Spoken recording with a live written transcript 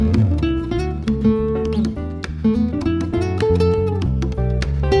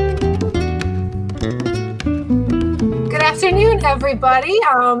everybody.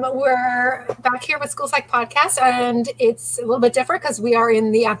 We're back here with School Psych Podcast, and it's a little bit different because we are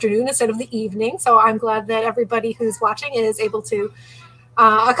in the afternoon instead of the evening. So I'm glad that everybody who's watching is able to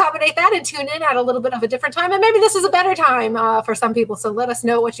accommodate that and tune in at a little bit of a different time. And maybe this is a better time for some people. So let us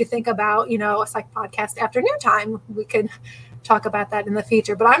know what you think about, a Psych Podcast afternoon time. We could talk about that in the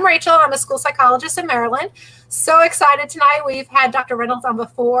future. But I'm Rachel. I'm a school psychologist in Maryland. So excited tonight. We've had Dr. Reynolds on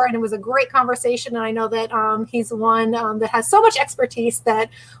before, and it was a great conversation. And I know that he's one that has so much expertise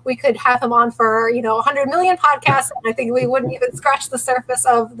that we could have him on for, 100 million podcasts. And I think we wouldn't even scratch the surface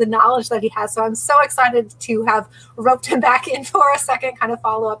of the knowledge that he has. So I'm so excited to have roped him back in for a second kind of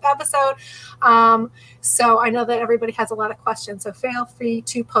follow-up episode. So I know that everybody has a lot of questions, so feel free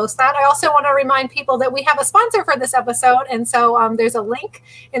to post that. I also want to remind people that we have a sponsor for this episode. And so there's a link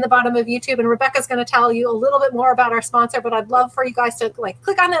in the bottom of YouTube, and Rebecca's going to tell you a little bit more about our sponsor, but I'd love for you guys to click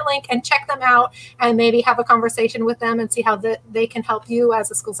on that link and check them out and maybe have a conversation with them and see how they can help you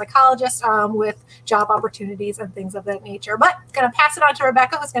as a school psychologist with job opportunities and things of that nature. But I'm going to pass it on to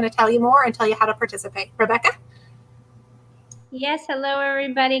Rebecca, who's going to tell you more and tell you how to participate. Rebecca? Yes, hello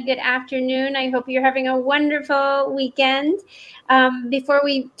everybody. Good afternoon. I hope you're having a wonderful weekend. Before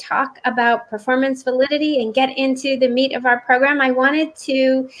we talk about performance validity and get into the meat of our program, I wanted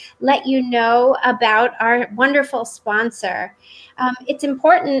to let you know about our wonderful sponsor. It's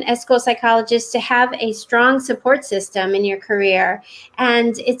important as school psychologists to have a strong support system in your career,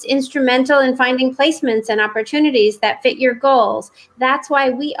 and it's instrumental in finding placements and opportunities that fit your goals. That's why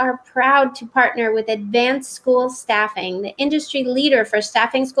we are proud to partner with Advanced School Staffing, the industry leader for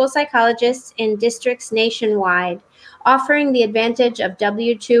staffing school psychologists in districts nationwide, offering the advantage of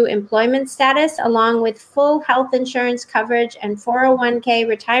W-2 employment status along with full health insurance coverage and 401k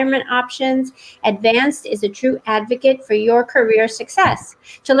retirement options. Advanced is a true advocate for your career success.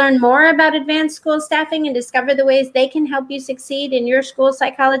 To learn more about Advanced School Staffing and discover the ways they can help you succeed in your school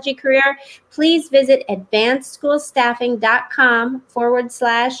psychology career, please visit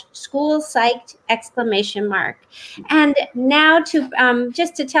advancedschoolstaffing.com/school psyched ! And now to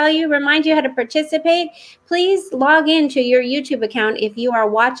just to remind you how to participate, please log into your YouTube account if you are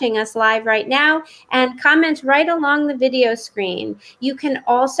watching us live right now and comment right along the video screen. You can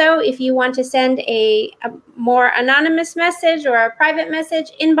also, if you want to send a more anonymous message or a private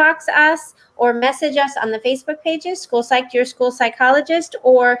message, inbox us or message us on the Facebook pages, School Psych Your School Psychologist,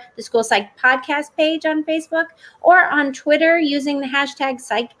 or the School Psych Podcast page on Facebook, or on Twitter using the hashtag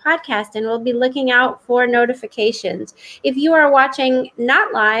 #PsychedPodcast, and we'll be looking out for notifications. If you are watching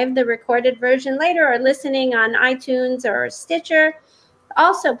not live, the recorded version later, or listening on iTunes or Stitcher,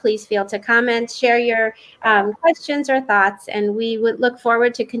 also please feel to comment, share your questions or thoughts, and we would look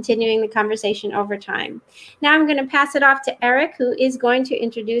forward to continuing the conversation over time. Now I'm going to pass it off to Eric, who is going to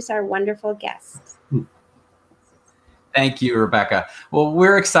introduce our wonderful guest. Thank you, Rebecca. Well,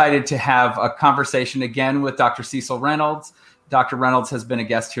 we're excited to have a conversation again with Dr. Cecil Reynolds. Dr. Reynolds has been a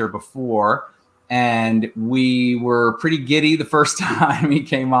guest here before, and we were pretty giddy the first time he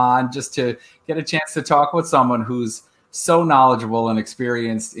came on just to get a chance to talk with someone who's so knowledgeable and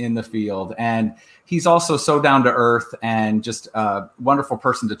experienced in the field. And he's also so down to earth and just a wonderful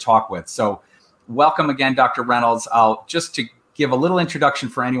person to talk with. So welcome again, Dr. Reynolds. Just to give a little introduction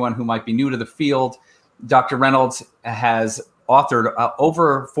for anyone who might be new to the field, Dr. Reynolds has authored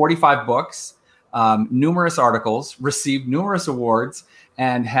over 45 books, numerous articles, received numerous awards,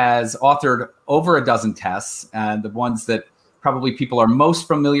 and has authored over a dozen tests. And the ones that probably people are most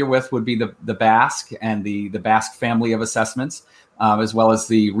familiar with would be the BASC and the BASC family of assessments, as well as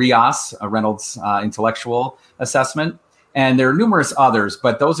the RIAS, Reynolds Intellectual Assessment. And there are numerous others,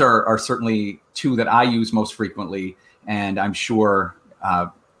 but those are certainly two that I use most frequently. And I'm sure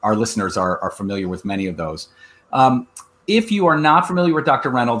our listeners are familiar with many of those. If you are not familiar with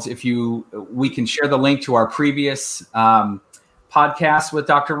Dr. Reynolds, we can share the link to our previous podcast with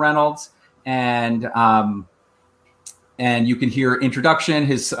Dr. Reynolds, and you can hear introduction,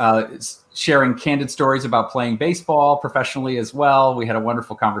 his sharing candid stories about playing baseball professionally as well. We had a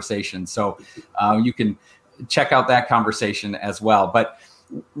wonderful conversation. So you can check out that conversation as well. But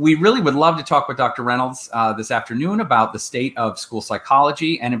we really would love to talk with Dr. Reynolds this afternoon about the state of school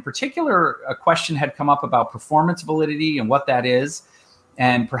psychology. And in particular, a question had come up about performance validity and what that is.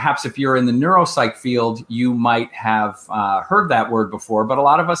 And perhaps if you're in the neuropsych field, you might have heard that word before, but a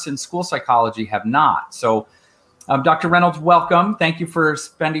lot of us in school psychology have not. So Dr. Reynolds, welcome. Thank you for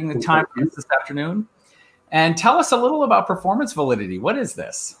spending the time with us this afternoon. And tell us a little about performance validity. What is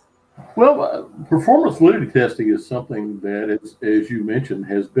this? Well, performance validity testing is something that, as you mentioned,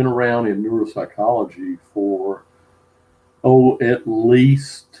 has been around in neuropsychology for, at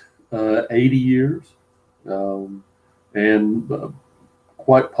least 80 years. and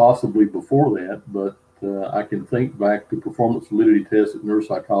quite possibly before that, but I can think back to performance validity tests that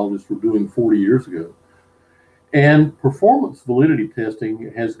neuropsychologists were doing 40 years ago. And performance validity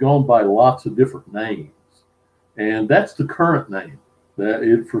testing has gone by lots of different names, and that's the current name.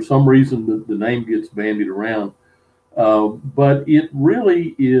 That for some reason, the name gets bandied around, but it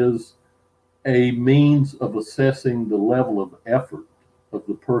really is a means of assessing the level of effort of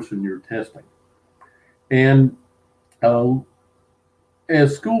the person you're testing. And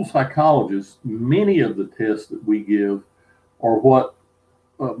as school psychologists, many of the tests that we give are what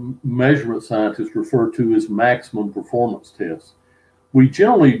measurement scientists refer to as maximum performance tests. We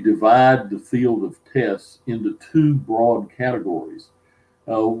generally divide the field of tests into two broad categories.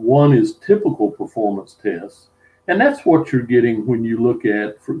 One is typical performance tests, and that's what you're getting when you look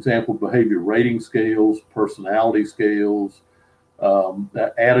at, for example, behavior rating scales, personality scales,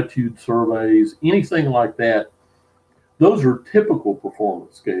 attitude surveys, anything like that. Those are typical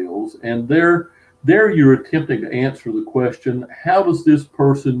performance scales, and there you're attempting to answer the question, how does this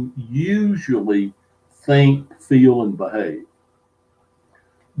person usually think, feel, and behave?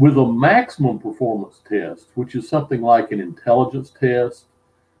 With a maximum performance test, which is something like an intelligence test,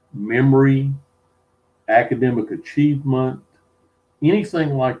 memory, academic achievement,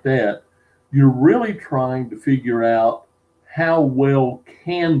 anything like that, you're really trying to figure out how well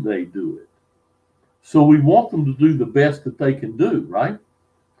can they do it. So we want them to do the best that they can do, right?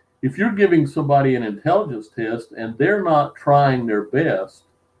 If you're giving somebody an intelligence test and they're not trying their best,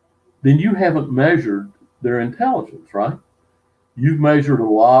 then you haven't measured their intelligence, right? You've measured a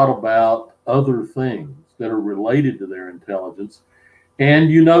lot about other things that are related to their intelligence,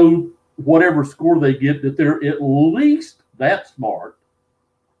 and you know whatever score they get, that they're at least that smart.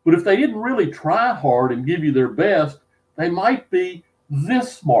 But if they didn't really try hard and give you their best, they might be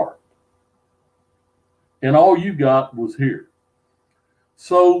this smart. And all you got was here.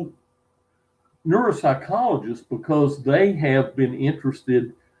 So neuropsychologists, because they have been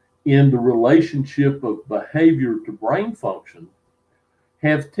interested in the relationship of behavior to brain function,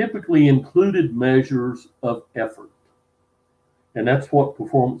 have typically included measures of effort. And that's what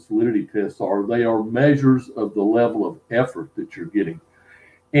performance validity tests are. They are measures of the level of effort that you're getting.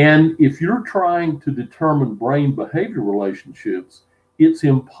 And if you're trying to determine brain behavior relationships, it's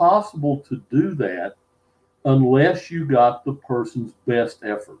impossible to do that unless you got the person's best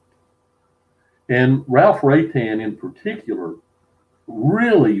effort. And Ralph Reitan in particular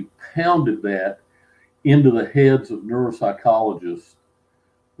really pounded that into the heads of neuropsychologists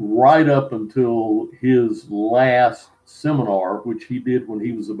right up until his last seminar, which he did when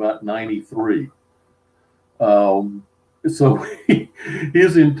he was about 93. So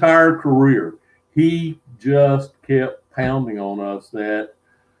his entire career, he just kept pounding on us that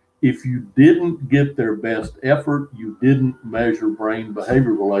if you didn't get their best effort, you didn't measure brain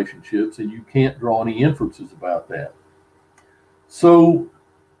behavior relationships, and you can't draw any inferences about that. So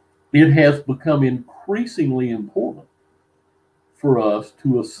it has become increasingly important for us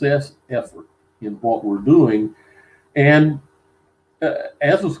to assess effort in what we're doing. And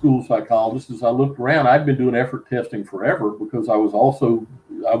as a school psychologist, as I looked around, I've been doing effort testing forever because I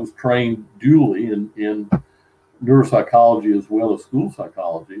was trained dually in neuropsychology as well as school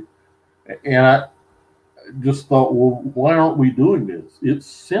psychology. And I just thought, well, why aren't we doing this? It's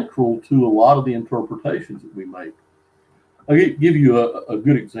central to a lot of the interpretations that we make. I'll give you a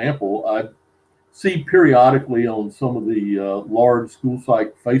good example. I see periodically on some of the large school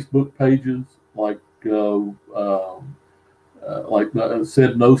psych Facebook pages, like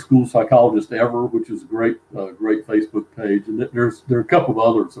said No School Psychologist Ever, which is a great Facebook page, and there are a couple of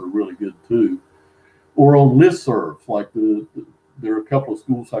others that are really good too. Or on listservs, like there are a couple of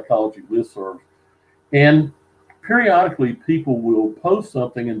school psychology listservs, and periodically people will post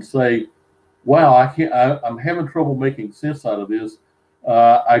something and say, "Wow, I'm having trouble making sense out of this.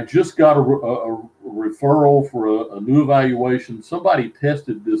 I just got a referral for a new evaluation. Somebody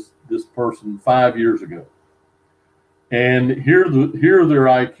tested this person 5 years ago, and here are their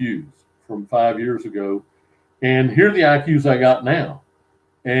IQs from 5 years ago, and here are the IQs I got now,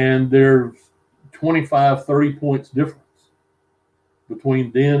 and there's 25, 30 points difference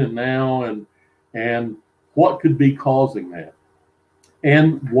between then and now, and what could be causing that?"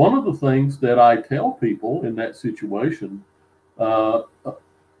 And one of the things that I tell people in that situation,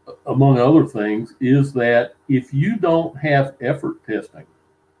 among other things, is that if you don't have effort testing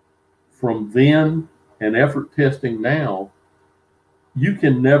from then and effort testing now, you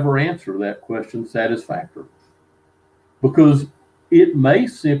can never answer that question satisfactorily, because it may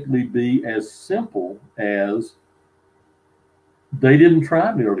simply be as simple as they didn't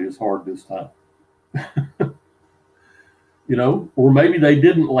try nearly as hard this time. or maybe they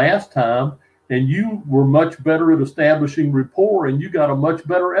didn't last time, and you were much better at establishing rapport and you got a much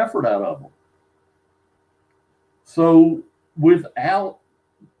better effort out of them. So without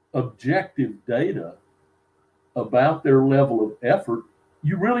objective data about their level of effort,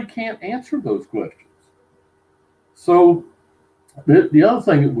 you really can't answer those questions. So the other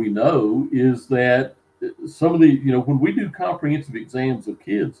thing that we know is that some of the, when we do comprehensive exams of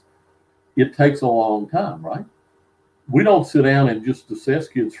kids, it takes a long time, right? We don't sit down and just assess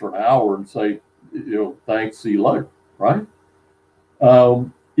kids for an hour and say, thanks, see you later, right?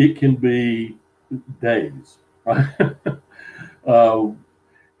 It can be days, right?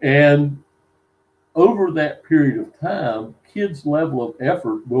 And over that period of time, kids' level of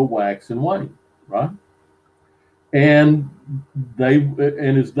effort will wax and wane, right? And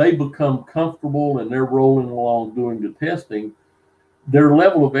as they become comfortable and they're rolling along doing the testing, their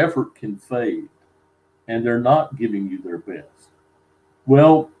level of effort can fade and they're not giving you their best.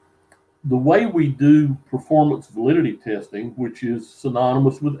 Well, the way we do performance validity testing, which is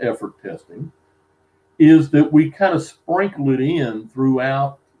synonymous with effort testing, is that we kind of sprinkle it in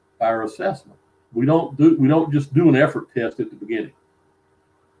throughout our assessment. We don't just do an effort test at the beginning.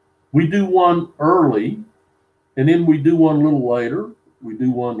 We do one early, and then we do one a little later. We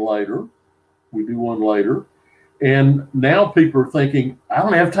do one later. We do one later. And now people are thinking, I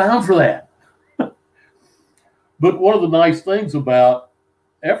don't have time for that. But one of the nice things about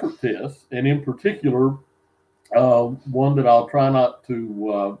effort tests, and in particular, one that I'll try not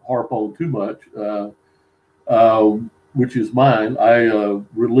to harp on too much, which is mine. I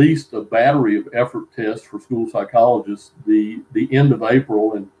released a battery of effort tests for school psychologists the end of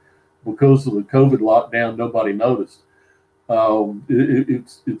April, and because of the COVID lockdown, nobody noticed.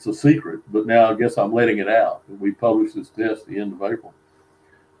 It's a secret, but now I guess I'm letting it out. And we published this test the end of April.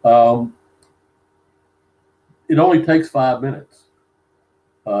 It only takes 5 minutes.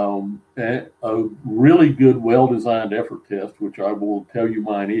 A really good, well-designed effort test, which I will tell you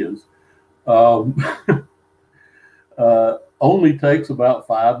mine is, only takes about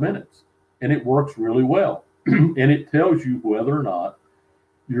 5 minutes, and it works really well. And it tells you whether or not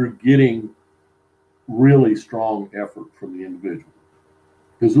you're getting really strong effort from the individual,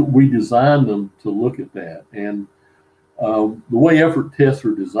 because we designed them to look at that. And the way effort tests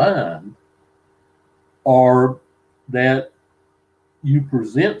are designed are that you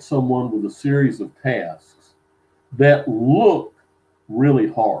present someone with a series of tasks that look really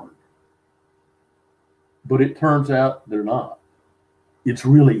hard, but it turns out they're not. It's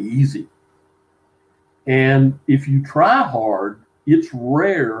really easy. And if you try hard, it's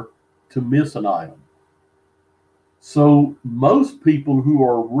rare to miss an item. So most people who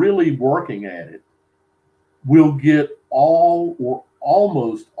are really working at it will get all or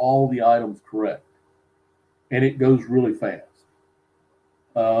almost all the items correct. And it goes really fast.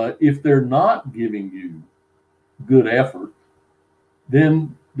 If they're not giving you good effort,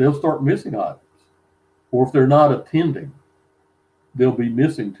 then they'll start missing items. Or if they're not attending, they'll be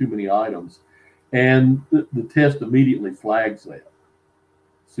missing too many items. And the test immediately flags that,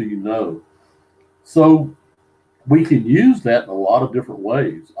 so you know. So we can use that in a lot of different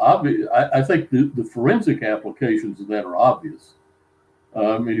ways. I think the forensic applications of that are obvious.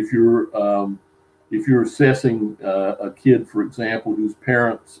 I mean, if you're assessing a kid, for example, whose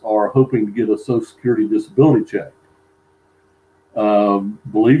parents are hoping to get a Social Security disability check,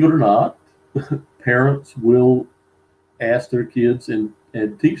 believe it or not, parents will ask their kids and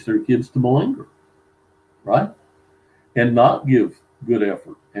teach their kids to malinger, right? And not give good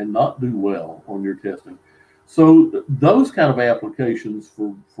effort and not do well on your testing. So those kind of applications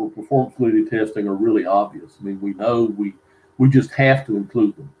for performance validity testing are really obvious. I mean, we know we just have to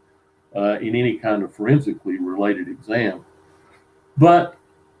include them in any kind of forensically related exam. But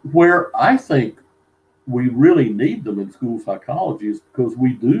where I think we really need them in school psychology is because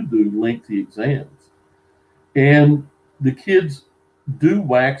we do lengthy exams. And the kids do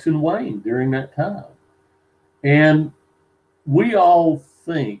wax and wane during that time. And we all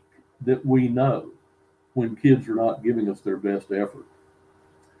think that we know when kids are not giving us their best effort.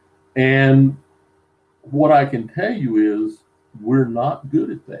 And what I can tell you is we're not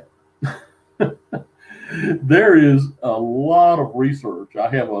good at that. There is a lot of research. I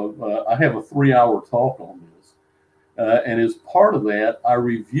have a 3-hour talk on this. And as part of that, I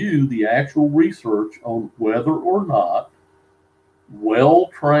review the actual research on whether or not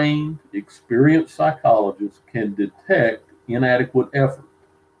well-trained, experienced psychologists can detect inadequate effort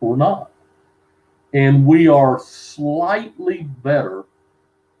or not. And we are slightly better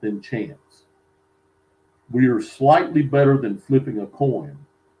than chance. We are slightly better than flipping a coin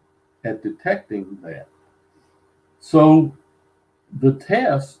at detecting that. So The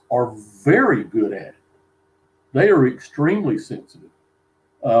tests are very good at it. They are extremely sensitive.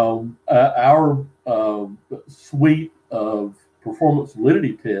 Our suite of performance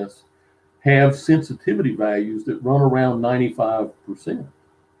validity tests have sensitivity values that run around 95%.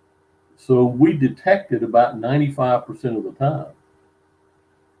 So we detect it about 95% of the time.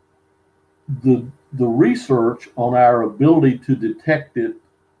 The research on our ability to detect it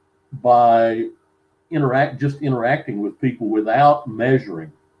by interacting with people without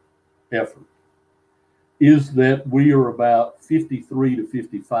measuring effort is that we are about 53 to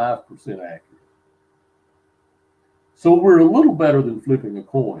 55% accurate. So we're a little better than flipping a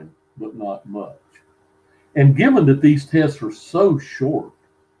coin, but not much. And given that these tests are so short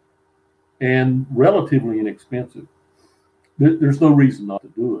and relatively inexpensive, there's no reason not to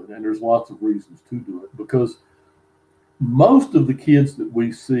do it. And there's lots of reasons to do it, because most of the kids that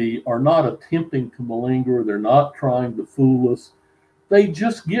we see are not attempting to malinger. They're not trying to fool us. They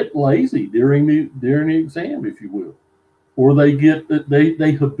just get lazy during the exam, if you will, or they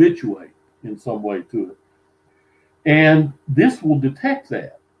habituate in some way to it. And this will detect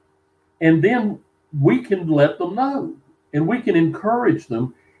that. And then we can let them know, and we can encourage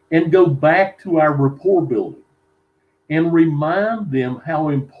them and go back to our rapport building and remind them how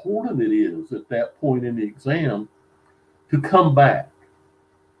important it is at that point in the exam to come back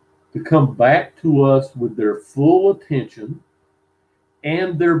to us with their full attention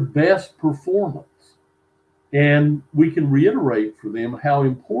and their best performance. And we can reiterate for them how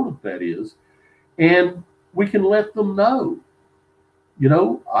important that is, and we can let them know. You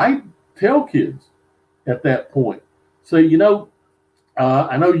know, I tell kids at that point, say,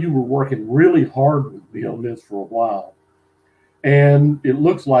 I know you were working really hard with me on this for a while, and it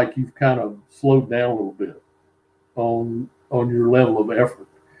looks like you've kind of slowed down a little bit on your level of effort.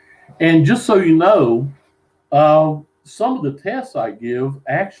 And just so you know, some of the tests I give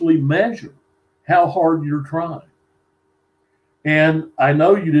actually measure how hard you're trying. And I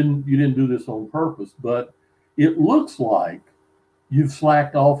know you didn't do this on purpose, but it looks like you've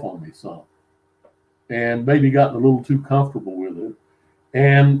slacked off on me some and maybe gotten a little too comfortable with it.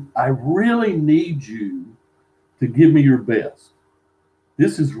 And I really need you to give me your best.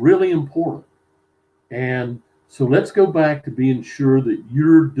 This is really important. And so let's go back to being sure that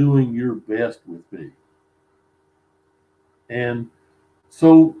you're doing your best with me. And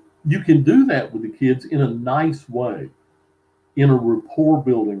so you can do that with the kids in a nice way, in a rapport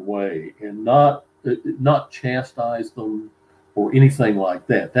building way, and not chastise them or anything like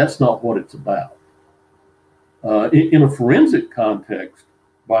that. That's not what it's about. In a forensic context,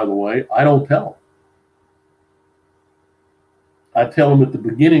 by the way, I don't tell them. I tell them at the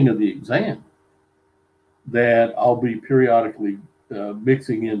beginning of the exam that I'll be periodically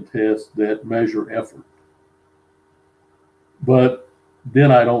mixing in tests that measure effort. But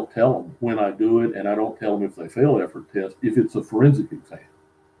then I don't tell them when I do it, and I don't tell them if they fail effort test if it's a forensic exam.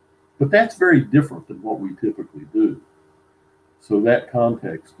 But that's very different than what we typically do. So that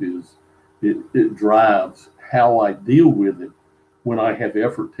context it drives how I deal with it when I have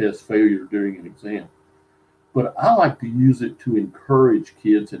effort test failure during an exam. But I like to use it to encourage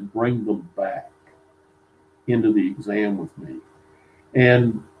kids and bring them back into the exam with me.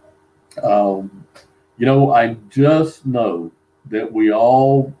 And, I just know that we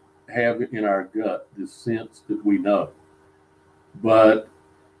all have in our gut this sense that we know. But,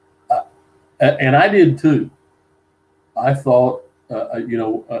 and I did too. I thought, I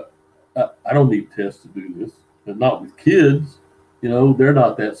don't need tests to do this, and not with kids. They're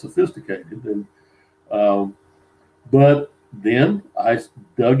not that sophisticated. And but then I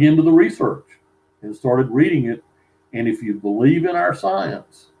dug into the research and started reading it. And if you believe in our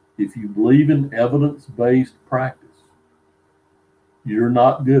science, if you believe in evidence-based practice, you're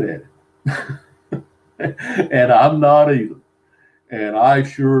not good at it. And I'm not either. And I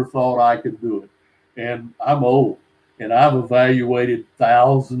sure thought I could do it. And I'm old, and I've evaluated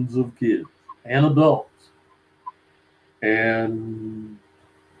thousands of kids and adults. And,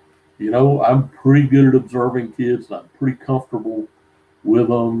 I'm pretty good at observing kids, and I'm pretty comfortable with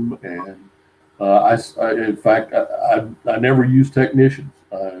them. And in fact, I never use technicians,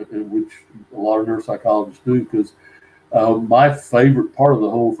 which a lot of neuropsychologists do, because my favorite part of the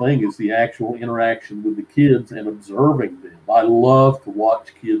whole thing is the actual interaction with the kids and observing them. I love to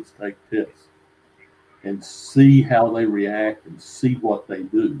watch kids take tests and see how they react and see what they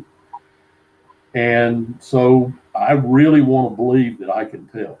do. And so I really want to believe that I can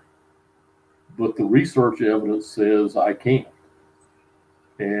tell. But the research evidence says I can't.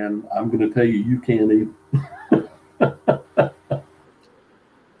 And I'm going to tell you, you can't either.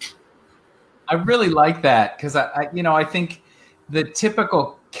 I really like that, because I think the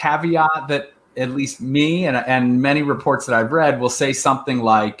typical caveat that at least me and many reports that I've read will say something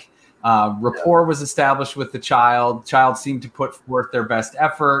like, rapport was established with the child seemed to put forth their best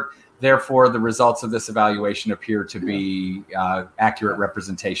effort, therefore the results of this evaluation appear to be accurate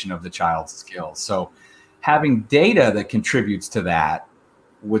representation of the child's skills. So having data that contributes to that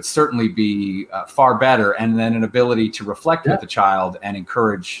would certainly be far better, and then an ability to reflect with the child and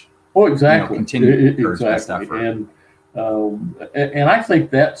encourage, continue to encourage best effort. And I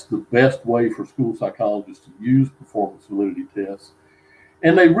think that's the best way for school psychologists to use performance validity tests.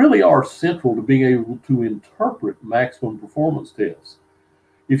 And they really are central to being able to interpret maximum performance tests.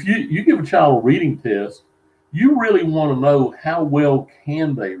 If you give a child a reading test, you really want to know how well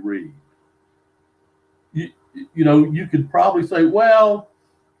can they read. You could probably say, well,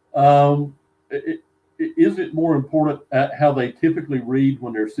 is it more important at how they typically read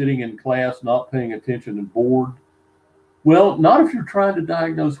when they're sitting in class, not paying attention and bored? Well, not if you're trying to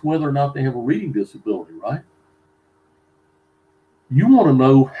diagnose whether or not they have a reading disability, right? You want to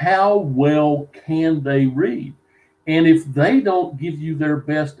know how well can they read. And if they don't give you their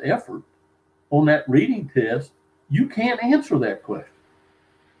best effort on that reading test, you can't answer that question.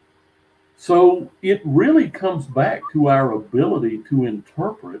 So it really comes back to our ability to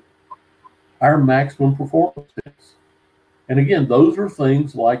interpret our maximum performance tests. And again, those are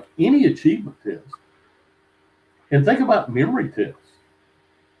things like any achievement test. And think about memory tests.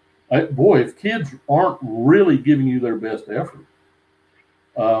 Boy, if kids aren't really giving you their best effort,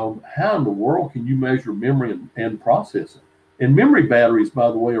 how in the world can you measure memory and processing? And memory batteries,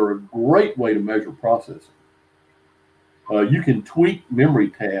 by the way, are a great way to measure processing. You can tweak memory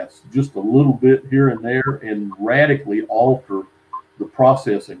tasks just a little bit here and there and radically alter the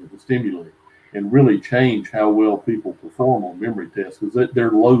processing of the stimuli and really change how well people perform on memory tests, because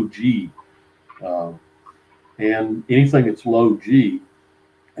they're low G. And anything that's low G,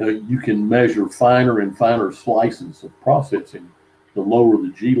 you can measure finer and finer slices of processing the lower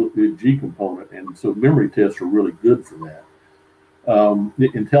the G component. And so memory tests are really good for that. The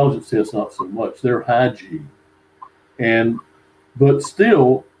intelligence tests, not so much. They're high G. But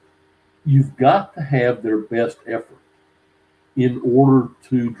still, you've got to have their best effort in order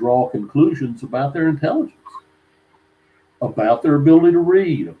to draw conclusions about their intelligence, about their ability to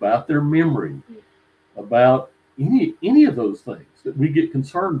read, about their memory, about any of those things that we get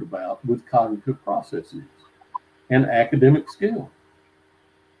concerned about with cognitive processes and academic skill.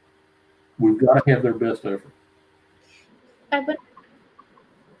 We've got to have their best effort.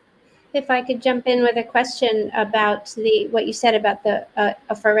 If I could jump in with a question about what you said about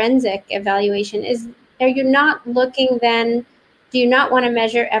a forensic evaluation, are you not looking then? Do you not want to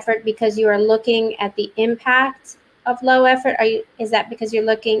measure effort because you are looking at the impact of low effort? Is that because you're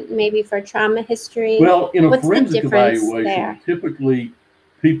looking maybe for trauma history? Well, in a forensic evaluation, typically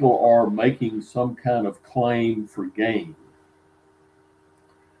people are making some kind of claim for gain.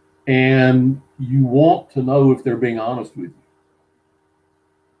 And you want to know if they're being honest with you.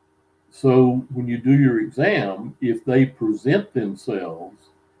 So when you do your exam, if they present themselves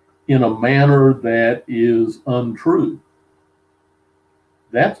in a manner that is untrue,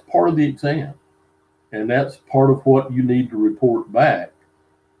 that's part of the exam. And that's part of what you need to report back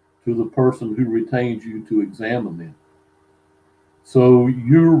to the person who retains you to examine them. So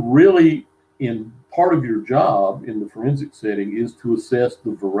you're really, in part of your job in the forensic setting is to assess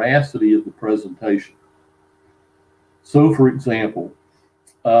the veracity of the presentation. So for example,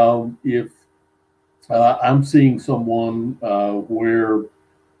 if I'm seeing someone where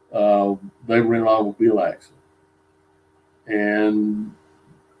they were in an automobile accident and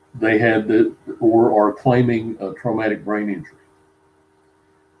they had or are claiming a traumatic brain injury,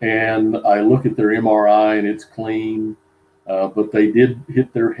 and I look at their MRI and it's clean, but they did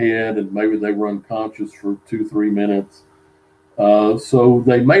hit their head and maybe they were unconscious for 2-3 minutes. So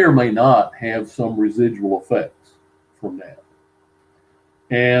they may or may not have some residual effects from that.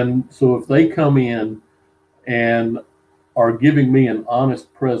 And so if they come in and are giving me an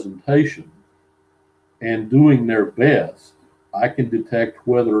honest presentation and doing their best, I can detect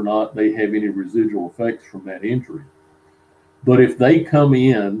whether or not they have any residual effects from that injury. But if they come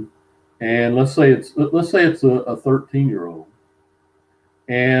in and let's say it's a 13-year-old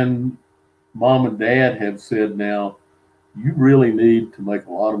and mom and dad have said, now you really need to make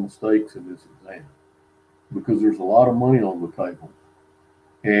a lot of mistakes in this exam because there's a lot of money on the table.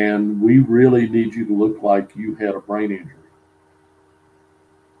 And we really need you to look like you had a brain injury.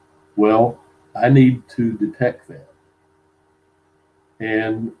 Well, I need to detect that.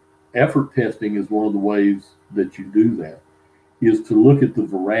 And effort testing is one of the ways that you do that, is to look at the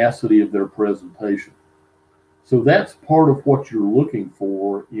veracity of their presentation. So that's part of what you're looking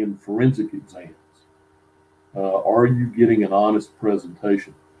for in forensic exams. Are you getting an honest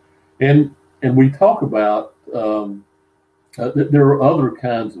presentation? And we talk about there are other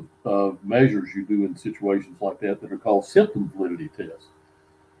kinds of measures you do in situations like that are called symptom validity tests,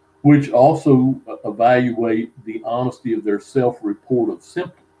 which also evaluate the honesty of their self-report of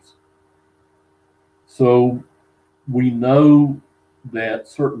symptoms. So we know that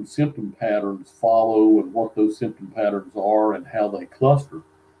certain symptom patterns follow and what those symptom patterns are and how they cluster.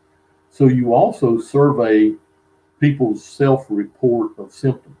 So you also survey people's self-report of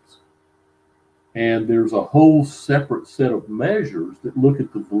symptoms. And there's a whole separate set of measures that look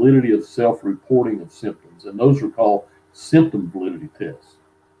at the validity of self-reporting of symptoms, and those are called symptom validity tests.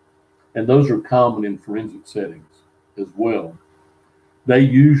 And those are common in forensic settings as well. They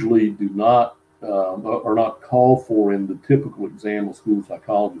usually do not are not called for in the typical exam a school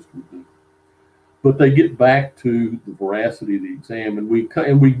psychologist would do. But they get back to the veracity of the exam, and we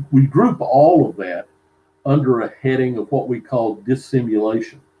group all of that under a heading of what we call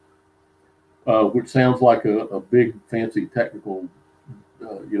dissimulation, which sounds like a big fancy technical,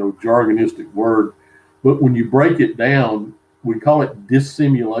 jargonistic word. But when you break it down, we call it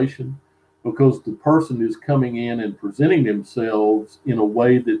dissimulation because the person is coming in and presenting themselves in a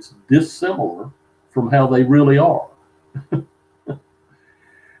way that's dissimilar from how they really are.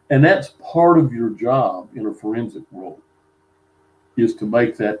 And that's part of your job in a forensic role, is to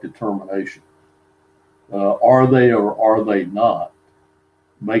make that determination. Are they or are they not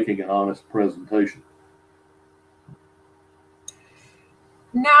making an honest presentation?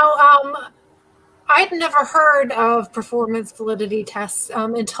 Now, I'd never heard of performance validity tests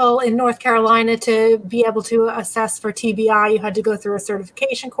until in North Carolina. To be able to assess for TBI, you had to go through a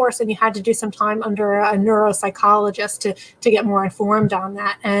certification course and you had to do some time under a neuropsychologist to get more informed on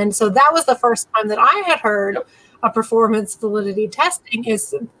that. And so that was the first time that I had heard of performance validity testing,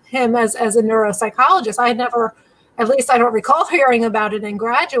 is him as a neuropsychologist. I had never, at least I don't recall hearing about it in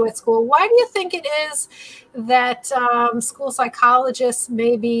graduate school. Why do you think it is that school psychologists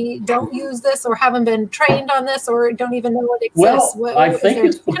maybe don't use this or haven't been trained on this or don't even know it exists? Well, I think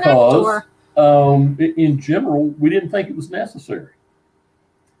it's because in general, we didn't think it was necessary.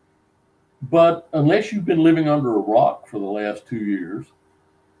 But unless you've been living under a rock for the last 2 years,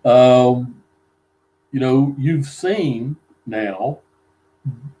 you've seen now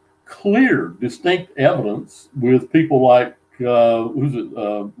clear, distinct evidence with people like,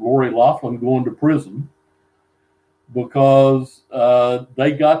 Lori Loughlin going to prison because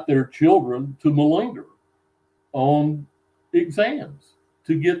they got their children to malinger on exams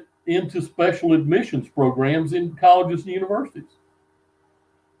to get into special admissions programs in colleges and universities.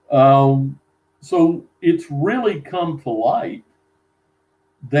 So it's really come to light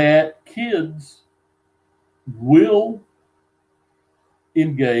that kids will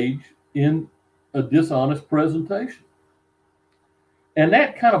engage in a dishonest presentation. And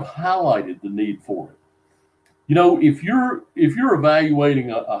that kind of highlighted the need for it. If you're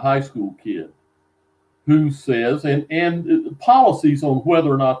evaluating a high school kid who says, and policies on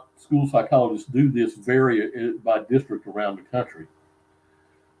whether or not school psychologists do this vary by district around the country.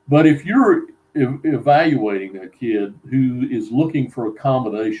 But if you're evaluating a kid who is looking for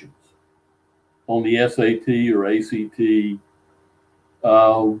accommodations on the SAT or ACT,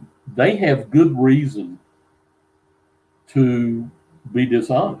 they have good reason to be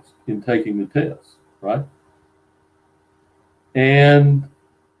dishonest in taking the test, right? And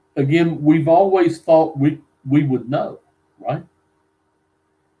again, we've always thought we would know, right?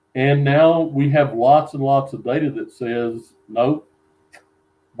 And now we have lots and lots of data that says, no,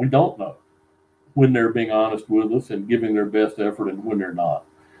 we don't know when they're being honest with us and giving their best effort and when they're not.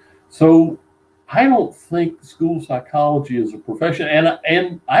 So I don't think school psychology is a profession,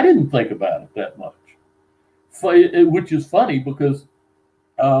 and I didn't think about it that much, which is funny because,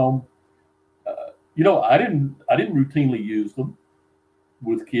 I didn't routinely use them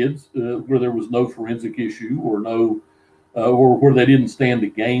with kids where there was no forensic issue or where they didn't stand to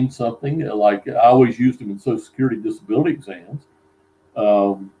gain something. Like I always used them in Social Security disability exams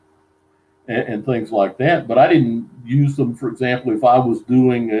and things like that. But I didn't use them, for example, if I was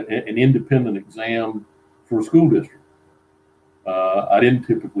doing an independent exam for a school district. I didn't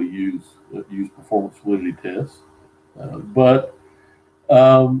typically use performance validity tests. But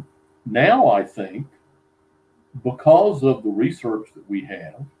now I think, because of the research that we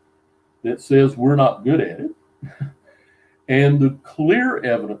have that says we're not good at it, and the clear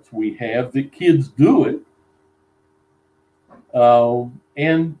evidence we have that kids do it,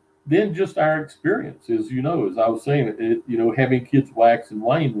 and then just our experience, as I was saying, having kids wax and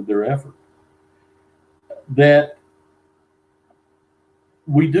wane with their effort. that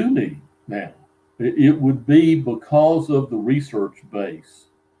we do need now. It would be because of the research base,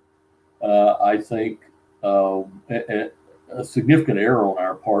 I think, a significant error on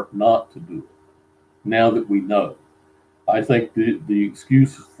our part not to do it now that we know. I think the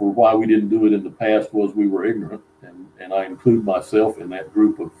excuse for why we didn't do it in the past was we were ignorant, and I include myself in that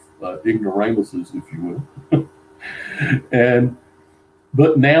group of ignoramuses, if you will.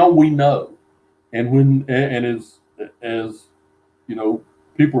 But now we know, and as you know,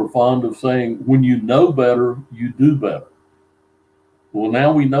 people are fond of saying, when you know better, you do better. Well,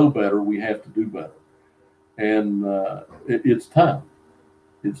 now we know better, we have to do better, and it's time.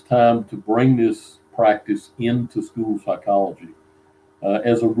 It's time to bring this practice into school psychology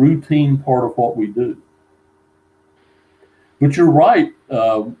as a routine part of what we do. But you're right,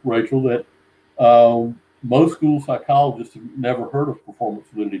 Rachel, that most school psychologists have never heard of performance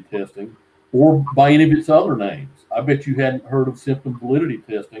validity testing or by any of its other names. I bet you hadn't heard of symptom validity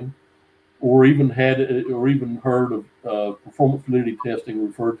testing, or even heard of performance validity testing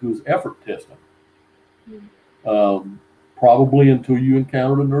referred to as effort testing. Probably until you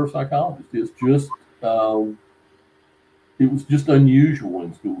encountered a neuropsychologist. It's just it was just unusual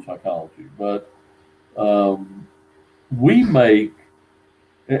in school psychology. But we make,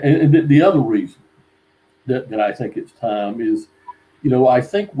 and the other reason that I think it's time is, I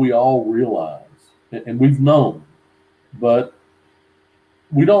think we all realize, and we've known, but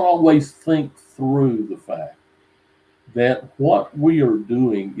we don't always think through the fact that what we are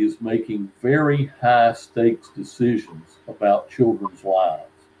doing is making very high stakes decisions about children's lives.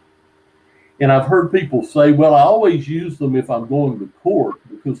 And I've heard people say, well, I always use them if I'm going to court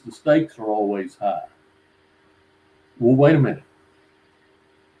because the stakes are always high. Well, wait a minute.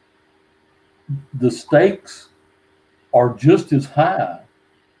 The stakes are just as high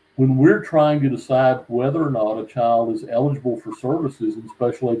when we're trying to decide whether or not a child is eligible for services in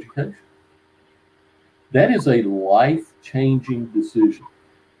special education. That is a life-changing decision.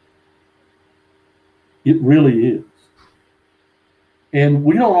 It really is. And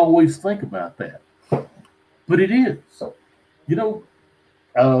we don't always think about that, but it is.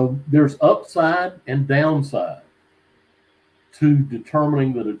 There's upside and downside to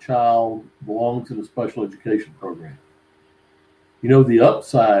determining that a child belongs in a special education program. The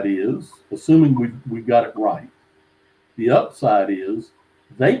upside is, assuming we got it right, the upside is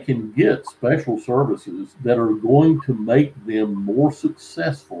they can get special services that are going to make them more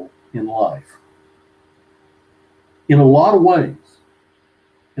successful in life. In a lot of ways.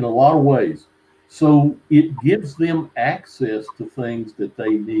 So it gives them access to things that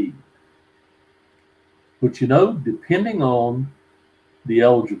they need. But depending on the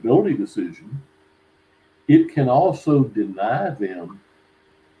eligibility decision, it can also deny them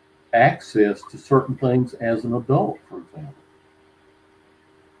access to certain things as an adult, for example.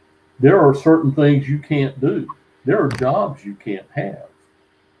 There are certain things you can't do. There are jobs you can't have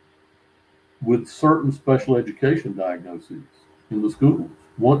with certain special education diagnoses in the schools.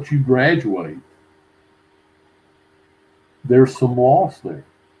 Once you graduate, there's some loss there.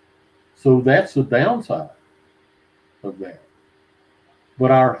 So that's the downside of that.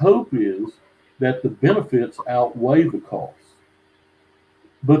 But our hope is that the benefits outweigh the costs.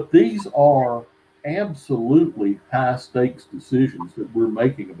 But these are absolutely high stakes decisions that we're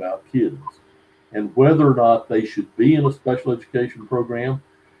making about kids and whether or not they should be in a special education program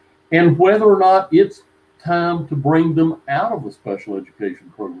and whether or not it's time to bring them out of a special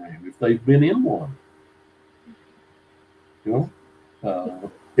education program if they've been in one.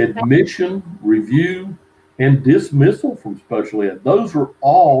 Admission, review, and dismissal from special ed. Those are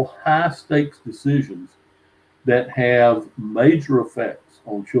all high stakes decisions that have major effects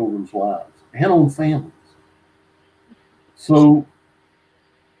on children's lives and on families. So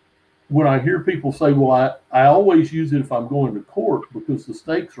when I hear people say, well, I always use it if I'm going to court because the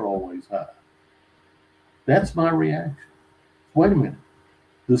stakes are always high. That's my reaction. Wait a minute.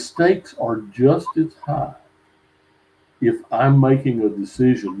 The stakes are just as high if I'm making a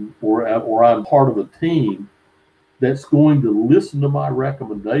decision or I'm part of a team that's going to listen to my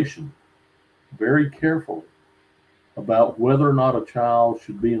recommendation very carefully about whether or not a child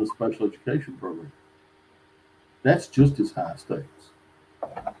should be in a special education program. That's just as high stakes.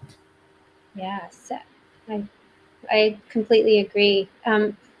 Yes, I completely agree.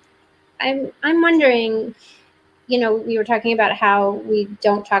 I'm wondering, we were talking about how we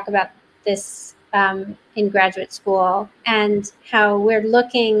don't talk about this in graduate school and how we're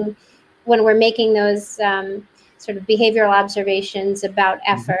looking when we're making those sort of behavioral observations about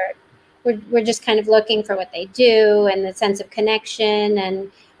effort. We're just kind of looking for what they do and the sense of connection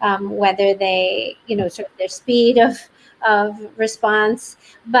and whether they, sort of their speed of response.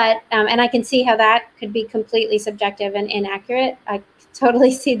 But, and I can see how that could be completely subjective and inaccurate. I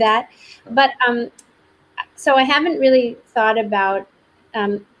totally see that. But so I haven't really thought about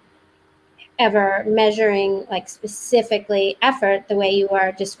ever measuring like specifically effort the way you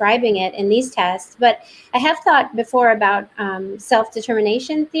are describing it in these tests. But I have thought before about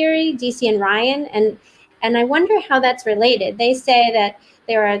self-determination theory, DC and Ryan, and I wonder how that's related. They say that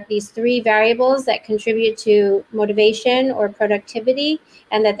there are these 3 variables that contribute to motivation or productivity,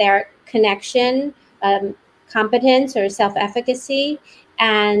 and that they are connection, competence or self-efficacy,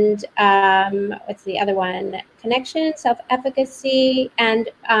 and what's the other one? Connection, self-efficacy, and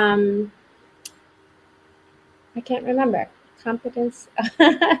I can't remember. Competence.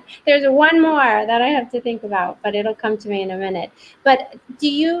 There's one more that I have to think about, but it'll come to me in a minute. But do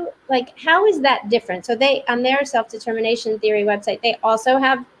you, like, how is that different? So they, on their self-determination theory website, they also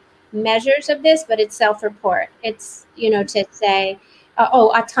have measures of this, but it's self-report. It's, to say,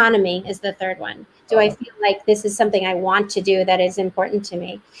 autonomy is the 3rd one. Do I feel like this is something I want to do that is important to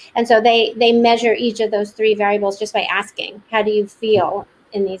me? And so they measure each of those 3 variables just by asking, how do you feel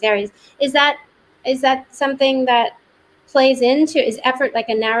in these areas? Is that something that plays into, is effort like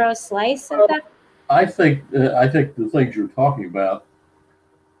a narrow slice of that? I think the things you're talking about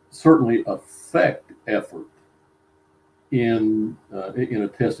certainly affect effort in a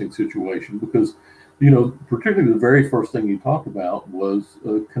testing situation, because particularly the very first thing you talked about was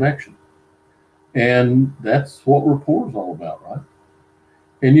connection, and that's what rapport is all about, right?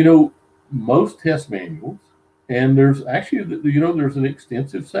 And most test manuals, and there's actually there's an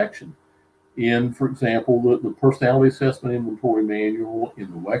extensive section in, for example, the Personality Assessment Inventory Manual, in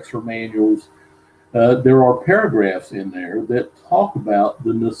the Wechsler manuals. There are paragraphs in there that talk about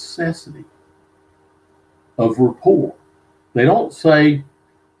the necessity of rapport. They don't say,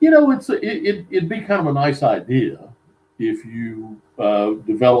 it'd be kind of a nice idea if you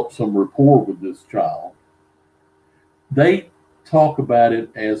develop some rapport with this child. They talk about it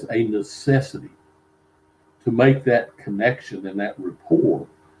as a necessity to make that connection and that rapport,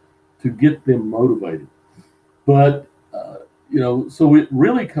 to get them motivated. But, so it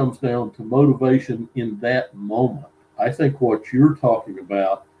really comes down to motivation in that moment. I think what you're talking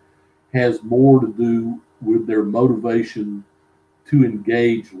about has more to do with their motivation to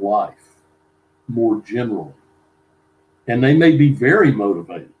engage life more generally. And they may be very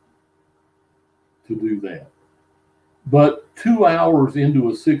motivated to do that. But 2 hours into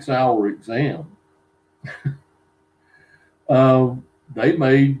a 6-hour exam, they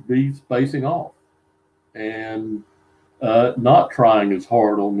may be spacing off and not trying as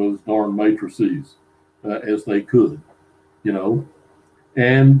hard on those darn matrices as they could,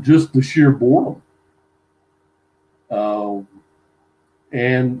 and just the sheer boredom.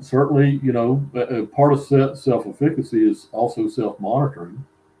 And certainly, part of self-efficacy is also self-monitoring.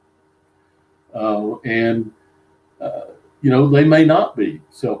 And they may not be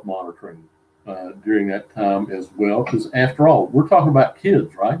self-monitoring during that time as well, because after all, we're talking about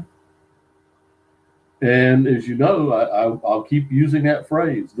kids, right? And as you know, I'll keep using that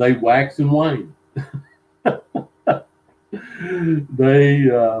phrase, they wax and wane. They,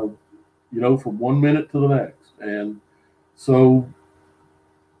 from one minute to the next. And so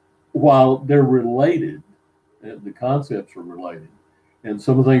while they're related, the concepts are related, and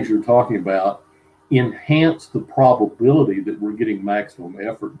some of the things you're talking about enhance the probability that we're getting maximum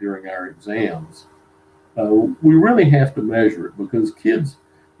effort during our exams, we really have to measure it, because kids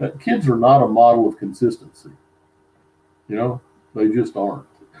are not a model of consistency. They just aren't.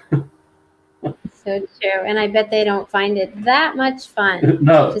 So true. And I bet they don't find it that much fun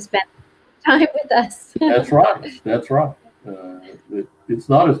to spend time with us. That's right. It's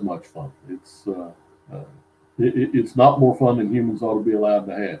not as much fun. It's not more fun than humans ought to be allowed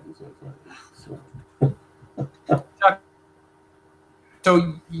to have.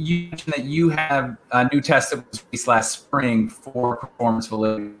 So you mentioned that you have a new test that was released last spring for performance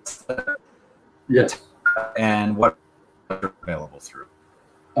validity. Yes. And what are available through?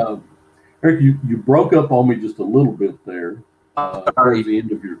 Eric, you broke up on me just a little bit there towards the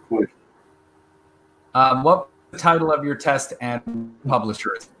end of your question. What the title of your test and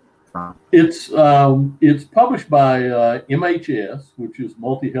publisher is from? It's published by MHS, which is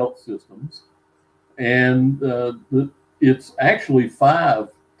Multi Health Systems, and it's actually 5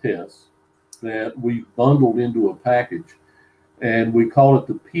 tests that we bundled into a package, and we call it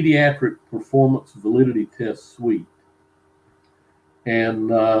the Pediatric Performance Validity Test Suite.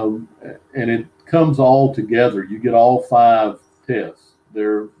 And it comes all together. You get all 5 tests.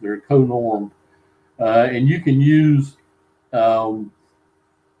 They're co-normed, and you can use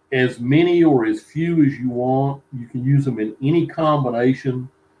as many or as few as you want. You can use them in any combination.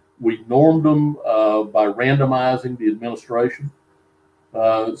 We normed them by randomizing the administration.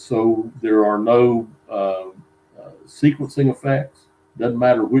 So there are no sequencing effects. Doesn't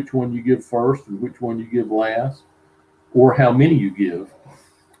matter which one you give first and which one you give last, or how many you give.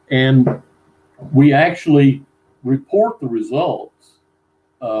 And we actually report the results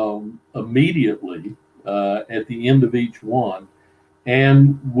immediately at the end of each one.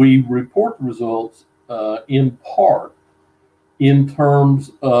 And we report the results in part in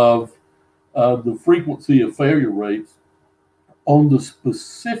terms of the frequency of failure rates on the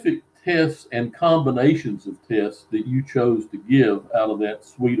specific tests and combinations of tests that you chose to give out of that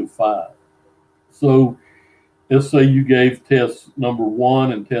suite of 5. So let's say you gave test number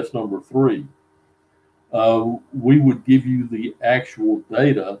 1 and test number 3. We would give you the actual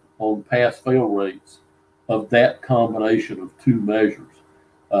data on pass-fail rates of that combination of 2 measures.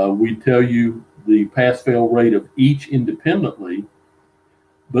 We tell you the pass-fail rate of each independently,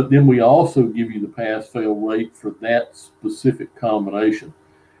 but then we also give you the pass-fail rate for that specific combination.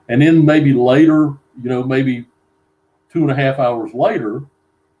 And then maybe later, maybe 2.5 hours later,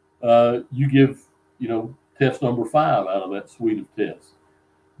 you give, test number 5 out of that suite of tests.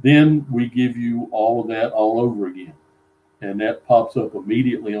 Then we give you all of that all over again. And that pops up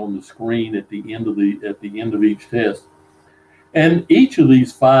immediately on the screen at the end of each test. And each of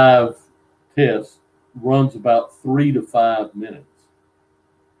these 5 tests runs about 3 to 5 minutes.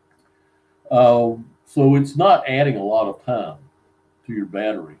 So it's not adding a lot of time to your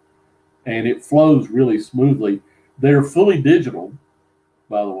battery, and it flows really smoothly. They're fully digital,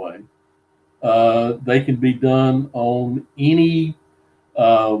 by the way. They can be done on any,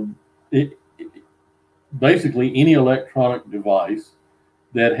 basically any electronic device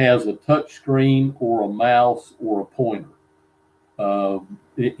that has a touch screen or a mouse or a pointer.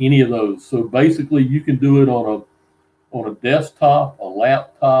 Any of those. So basically, you can do it on a desktop, a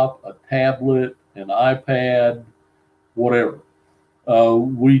laptop, a tablet, an iPad, whatever.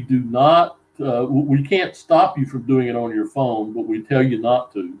 We do not. We can't stop you from doing it on your phone, but we tell you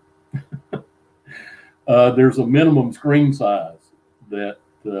not to. There's a minimum screen size that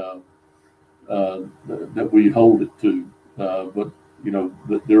we hold it to, but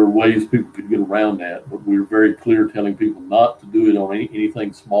there are ways people could get around that. But we're very clear telling people not to do it on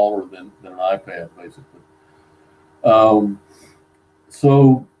anything smaller than an iPad, basically.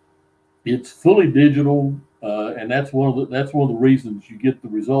 So it's fully digital, and that's one of the reasons you get the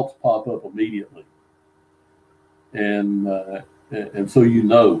results pop up immediately. And so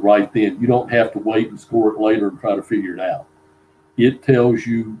right then, you don't have to wait and score it later and try to figure it out. It tells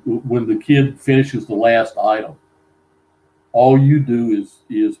you when the kid finishes the last item. All you do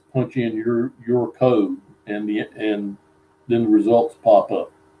is punch in your code, and then the results pop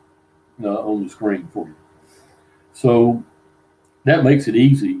up on the screen for you. So that makes it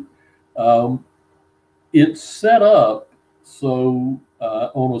easy. It's set up so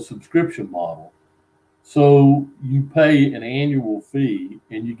on a subscription model. So you pay an annual fee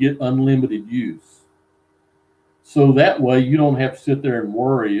and you get unlimited use. So that way you don't have to sit there and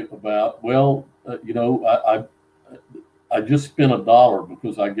worry about, I just spent $1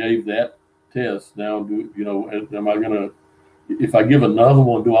 because I gave that test. Now, am I going to, if I give another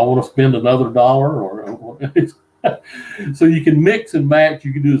one, do I want to spend another $1? Or so you can mix and match.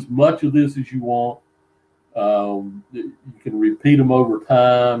 You can do as much of this as you want. You can repeat them over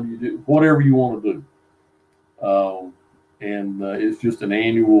time. You do whatever you want to do. And it's just an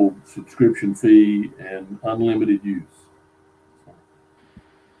annual subscription fee and unlimited use.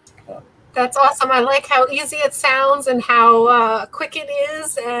 That's awesome. I like how easy it sounds and how quick it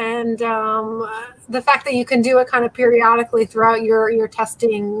is, and the fact that you can do it kind of periodically throughout your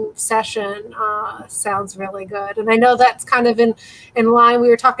testing session sounds really good. And I know that's kind of in line. We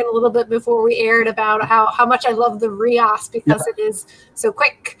were talking a little bit before we aired about how much I love the RIAS because it is so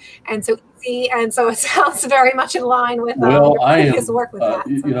quick and so easy, and so it sounds very much in line with your previous work with that.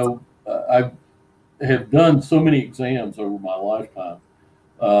 I have done so many exams over my lifetime.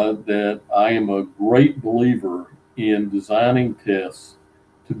 That I am a great believer in designing tests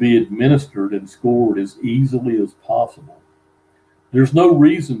to be administered and scored as easily as possible. There's no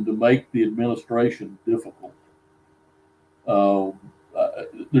reason to make the administration difficult.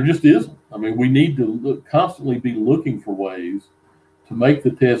 There just isn't. I mean, we need to constantly be looking for ways to make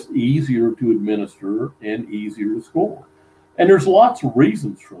the test easier to administer and easier to score. And there's lots of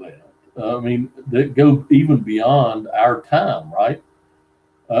reasons for that. That go even beyond our time, right?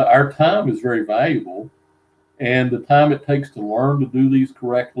 Our time is very valuable, and the time it takes to learn to do these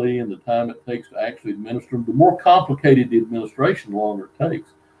correctly and the time it takes to actually administer them, the more complicated the administration, the longer it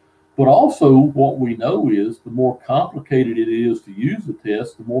takes. But also what we know is the more complicated it is to use the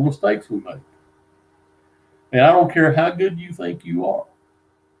test, the more mistakes we make. And I don't care how good you think you are,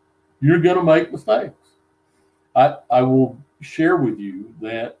 you're going to make mistakes. I will share with you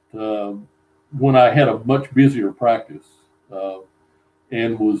that when I had a much busier practice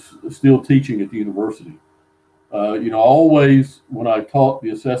and was still teaching at the university, always when I taught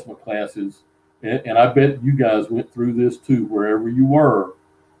the assessment classes, and I bet you guys went through this too, wherever you were,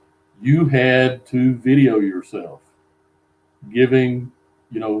 you had to video yourself giving,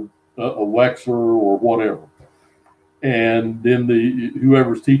 a Wexler or whatever. And then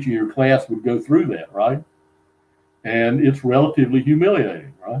whoever's teaching your class would go through that, right? And it's relatively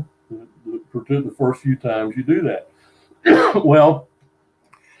humiliating, right? The first few times you do that. Well,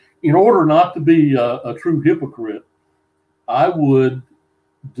 in order not to be a true hypocrite, I would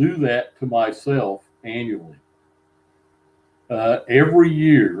do that to myself annually. Every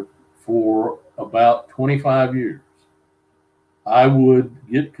year for about 25 years, I would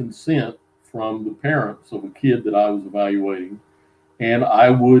get consent from the parents of a kid that I was evaluating, and I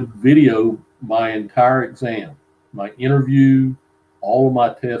would video my entire exam, my interview, all of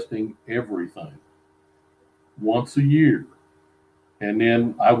my testing, everything, once a year. And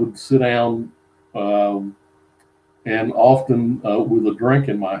then I would sit down and often with a drink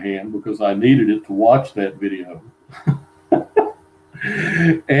in my hand because I needed it to watch that video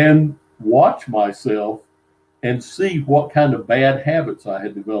and watch myself and see what kind of bad habits I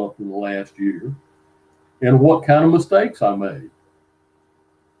had developed in the last year and what kind of mistakes I made.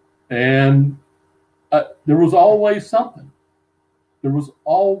 And there was always something. There was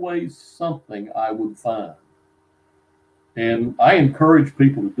always something I would find. And I encourage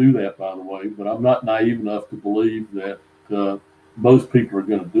people to do that, by the way, but I'm not naive enough to believe that most people are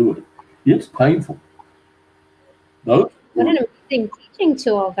going to do it. It's painful. What an amazing teaching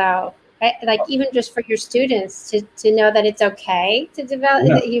tool, though. Right? Like even just for your students to know that it's okay to develop,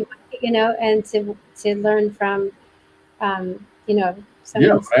 and to learn from, But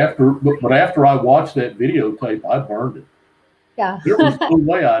after I watched that videotape, I burned it. Yeah. There was no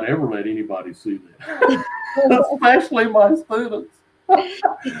way I'd ever let anybody see that, especially my students.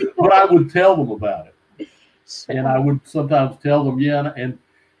 But I would tell them about it, sure. And I would sometimes tell them,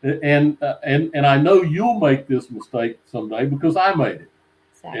 and I know you'll make this mistake someday because I made it,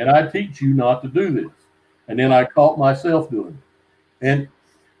 exactly. And I teach you not to do this, and then I caught myself doing it. And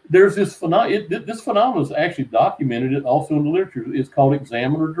there's this phenomenon. This phenomenon is actually documented. It also in the literature. It's called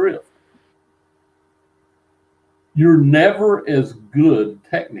examiner drift. You're never as good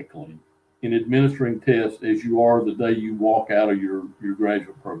technically in administering tests as you are the day you walk out of your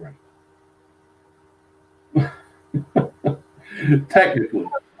graduate program. Technically,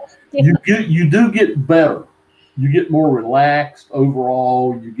 you do get better. You get more relaxed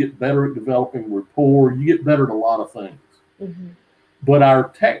overall. You get better at developing rapport. You get better at a lot of things. Mm-hmm. But our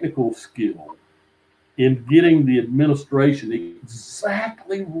technical skill in getting the administration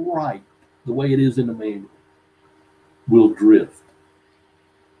exactly right, the way it is in the manual, will drift.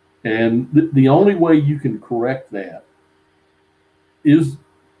 And the only way you can correct that is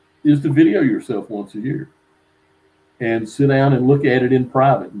to video yourself once a year and sit down and look at it in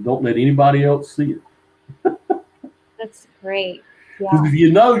private and don't let anybody else see it. That's great. Because if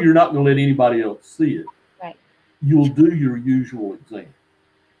you know you're not going to let anybody else see it, right, you'll do your usual exam.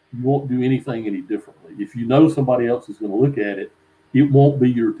 You won't do anything any differently. If you know somebody else is going to look at it, it won't be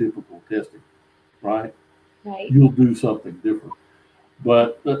your typical testing, right? Right. You'll do something different.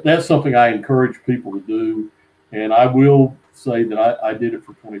 But that's something I encourage people to do. And I will say that I did it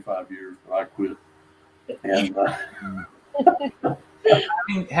for 25 years, but I quit. And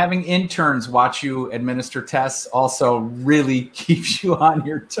having interns watch you administer tests also really keeps you on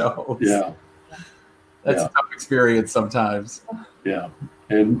your toes. Yeah. That's a tough experience sometimes. Yeah.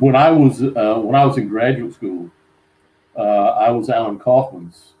 And when I was in graduate school, I was Alan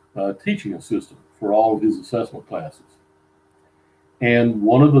Kaufman's teaching assistant for all of his assessment classes. And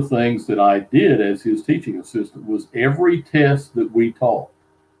one of the things that I did as his teaching assistant was every test that we taught,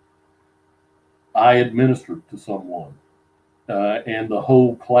 I administered to someone, and the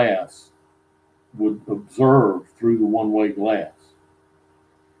whole class would observe through the one-way glass.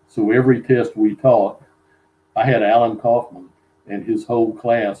 So every test we taught, I had Alan Kaufman and his whole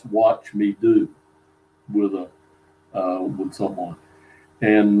class watch me do with someone.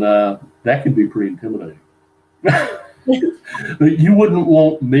 And that can be pretty intimidating. You wouldn't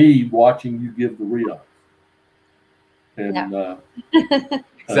want me watching you give the readout. And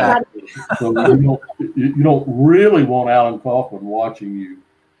exactly. So you don't really want Alan Kaufman watching you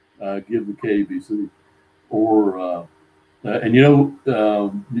give the KBC or And you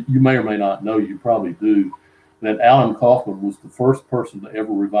may or may not know, you probably do, that Alan Kaufman was the first person to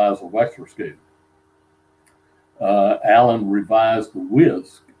ever revise a Wechsler scale. Alan revised the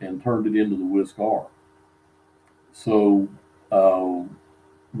Whisk and turned it into the Whisk-R. So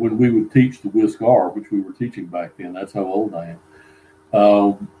when we would teach the Whisk-R, which we were teaching back then, that's how old I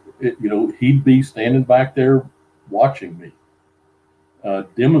am, he'd be standing back there watching me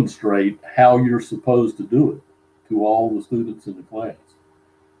demonstrate how you're supposed to do it to all the students in the class.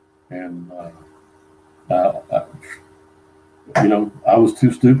 And, I was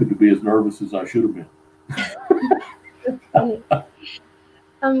too stupid to be as nervous as I should have been.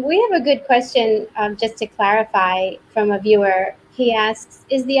 We have a good question, just to clarify, from a viewer. He asks,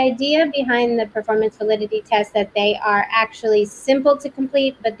 is the idea behind the performance validity test that they are actually simple to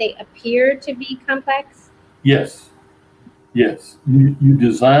complete, but they appear to be complex? Yes. You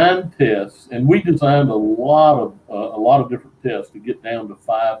design tests, and we designed a lot of different tests to get down to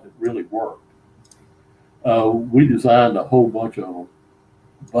 5 that really worked. We designed a whole bunch of them,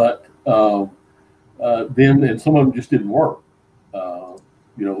 but then some of them just didn't work.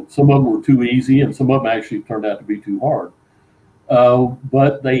 Some of them were too easy, and some of them actually turned out to be too hard.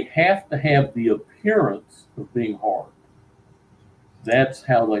 But they have to have the appearance of being hard. That's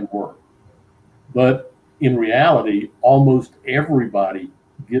how they work. But in reality, almost everybody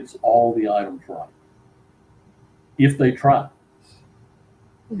gets all the items right if they try.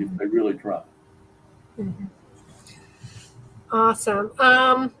 If they really try. Mm-hmm. Awesome.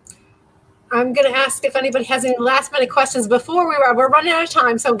 I'm going to ask if anybody has any last minute questions before we're running out of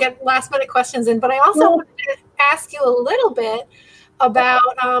time, so get last minute questions in. But I also wanted to ask you a little bit about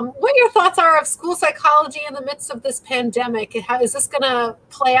what your thoughts are of school psychology in the midst of this pandemic. Is this going to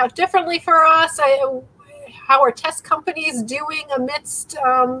play out differently for us? How are test companies doing amidst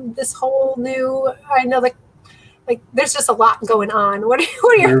this whole new? I know that there's just a lot going on. What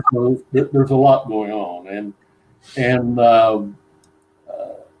are your thoughts? There's a lot going on, and I'm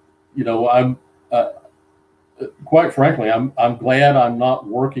quite frankly, I'm glad I'm not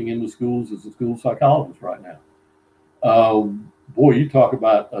working in the schools as a school psychologist right now. Boy, you talk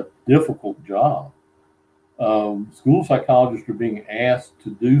about a difficult job. School psychologists are being asked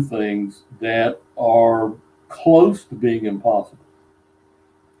to do things that are close to being impossible,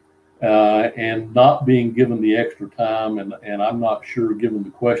 and not being given the extra time. And I'm not sure, given the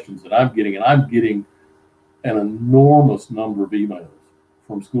questions that I'm getting, and I'm getting an enormous number of emails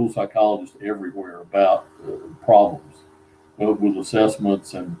from school psychologists everywhere about problems with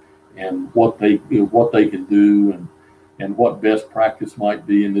assessments and what they can do and what best practice might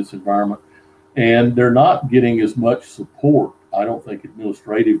be in this environment. And they're not getting as much support, I don't think,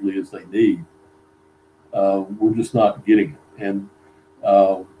 administratively as they need. We're just not getting it, and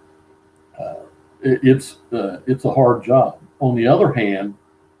it's a hard job. On the other hand,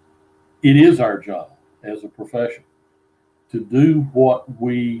 it is our job as a profession to do what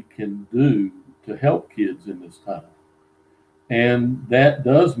we can do to help kids in this time. And that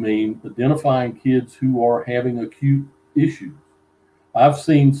does mean identifying kids who are having acute issues. I've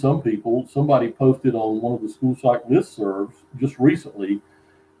seen somebody posted on one of the school psych listservs just recently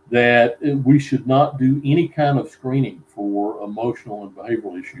that we should not do any kind of screening for emotional and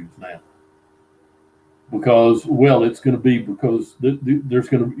behavioral issues now. Because, it's going to be because there's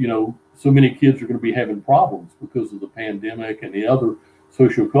going to, so many kids are going to be having problems because of the pandemic and the other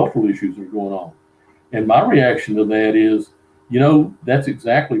sociocultural issues that are going on. And my reaction to that is, that's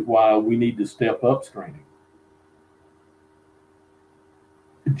exactly why we need to step up screening.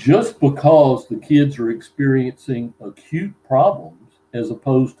 Just because the kids are experiencing acute problems as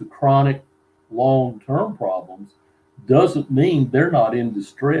opposed to chronic long-term problems doesn't mean they're not in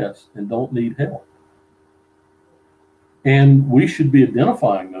distress and don't need help. And we should be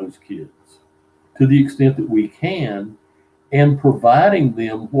identifying those kids to the extent that we can and providing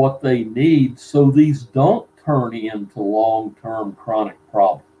them what they need so these don't turn into long-term chronic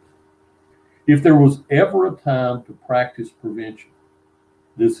problems. If there was ever a time to practice prevention,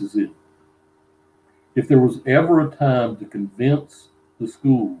 this is it. If there was ever a time to convince the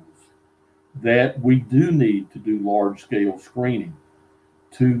schools that we do need to do large-scale screening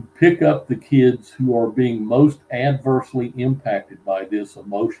to pick up the kids who are being most adversely impacted by this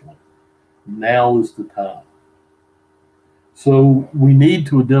emotionally, now is the time. So we need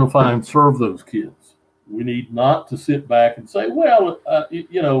to identify and serve those kids. We need not to sit back and say, they're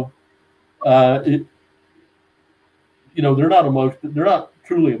not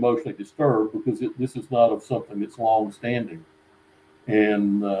truly emotionally disturbed because this is not of something that's long-standing,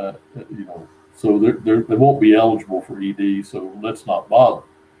 and so they won't be eligible for ED. So let's not bother.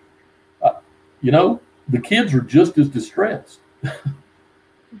 the kids are just as distressed.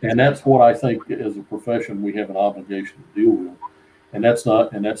 And that's what I think as a profession we have an obligation to deal with. And that's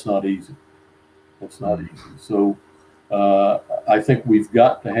not easy. That's not easy. So I think we've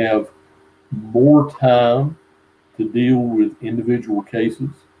got to have more time to deal with individual cases,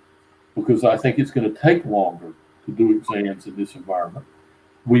 because I think it's going to take longer to do exams in this environment.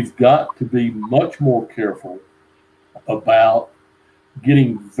 We've got to be much more careful about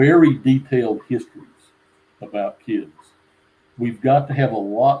getting very detailed histories about kids. We've got to have a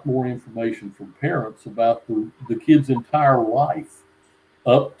lot more information from parents about the kid's entire life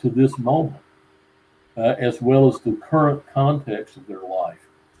up to this moment, as well as the current context of their life.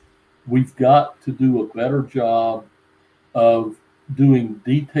 We've got to do a better job of doing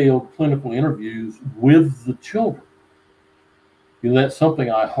detailed clinical interviews with the children. You know, that's something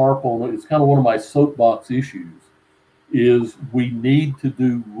I harp on. It's kind of one of my soapbox issues, is we need to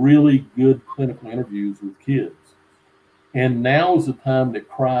do really good clinical interviews with kids. And now is the time that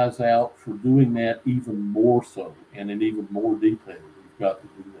cries out for doing that even more so and in even more detail. We've got to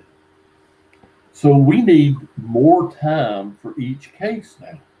do that. So we need more time for each case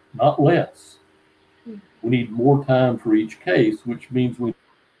now, not less. We need more time for each case, which means we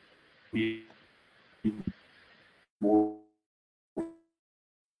need more.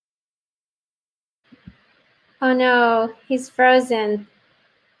 Oh no, he's frozen.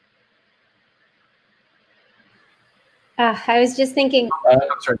 I was just thinking.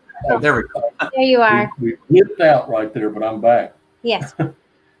 There we go. There you are. We flipped out right there, but I'm back. Yes. I'm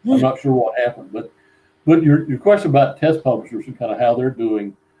not sure what happened, but your question about test publishers and kind of how they're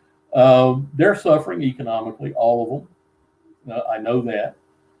doing, they're suffering economically, all of them. I know that.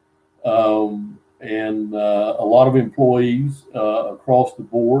 And a lot of employees across the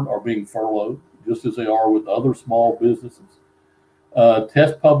board are being furloughed, just as they are with other small businesses.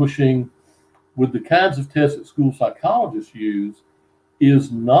 Test publishing, with the kinds of tests that school psychologists use,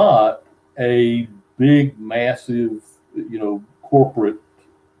 is not a big, massive, corporate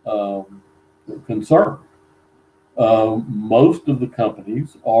concern. Most of the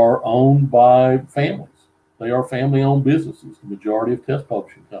companies are owned by families. They are family-owned businesses, the majority of test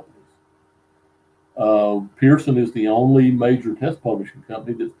publishing companies. Pearson is the only major test publishing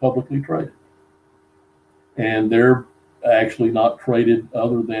company that's publicly traded. And they're actually not traded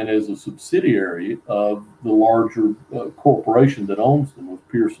other than as a subsidiary of the larger corporation that owns them, of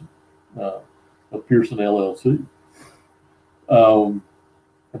Pearson LLC.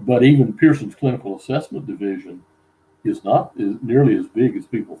 But even Pearson's clinical assessment division is not nearly as big as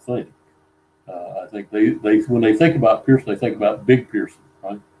people think. I think they when they think about Pearson, they think about Big Pearson,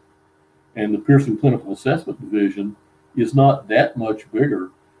 right? And the Pearson Clinical Assessment Division is not that much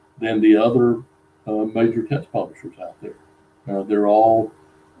bigger than the other major test publishers out there. They're all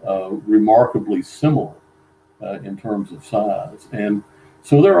remarkably similar in terms of size, and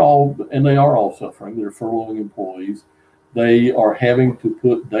so they are all suffering. They're furloughing employees. They are having to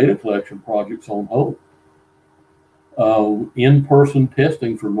put data collection projects on hold. In-person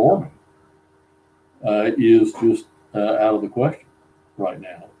testing for norming is just out of the question right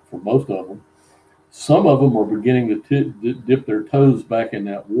now for most of them. Some of them are beginning to dip their toes back in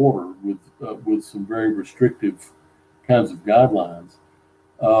that water with some very restrictive kinds of guidelines.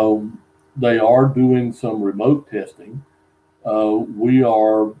 They are doing some remote testing. We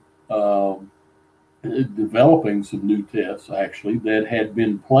are developing some new tests, actually, that had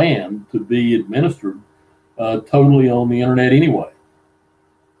been planned to be administered totally on the internet anyway,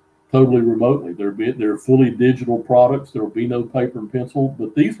 totally remotely. They're fully digital products. There will be no paper and pencil,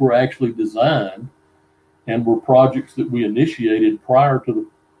 but these were actually designed and were projects that we initiated prior to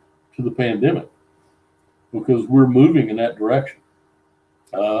the pandemic, because we're moving in that direction.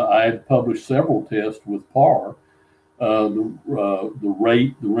 I had published several tests with PAR, the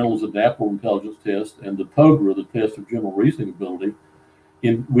RATE, the Reynolds Adaptable Intelligence Test, and the TOGRA, the Test of General Reasoning Ability.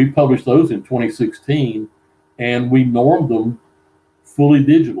 We published those in 2016, and we normed them fully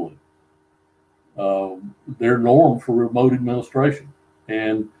digitally. They're normed for remote administration.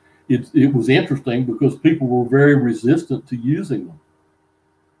 And it was interesting because people were very resistant to using them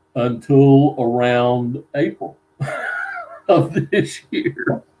until around April of this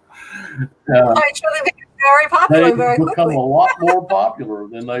year. Actually, they became very popular They've very become quickly. a lot more popular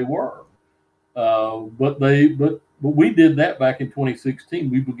than they were. But we did that back in 2016.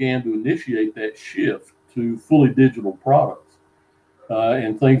 We began to initiate that shift to fully digital products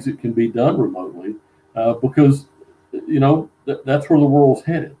and things that can be done remotely, because that's where the world's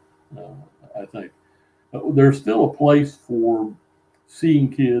headed. I think there's still a place for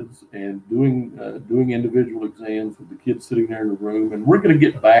seeing kids and doing individual exams with the kids sitting there in the room, and we're going to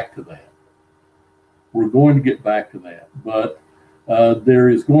get back to that. We're going to get back to that, but there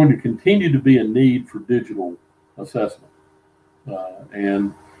is going to continue to be a need for digital assessment,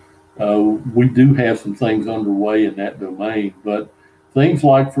 and we do have some things underway in that domain. But things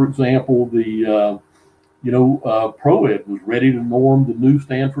like, for example, the ProEd was ready to norm the new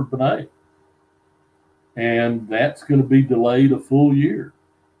Stanford Binet, and that's going to be delayed a full year.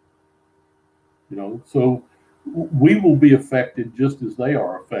 So we will be affected just as they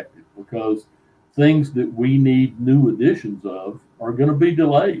are affected, because things that we need new editions of are going to be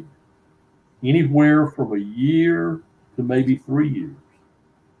delayed anywhere from a year to maybe 3 years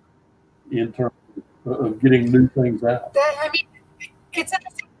in terms of getting new things out. I mean, it's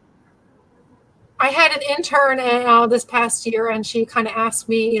interesting. I had an intern this past year, and she kind of asked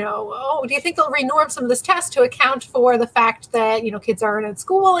me, oh, do you think they'll renorm some of this test to account for the fact that, kids aren't at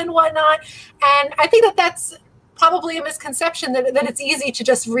school and whatnot? And I think that that's probably a misconception that it's easy to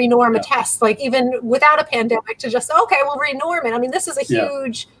just renorm a test, like even without a pandemic, to just, okay, we'll renorm it. I mean, this is a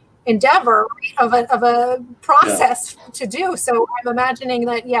huge endeavor of a process to do. So I'm imagining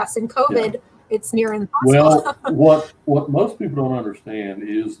that, yes, in COVID, it's near impossible. Well, what most people don't understand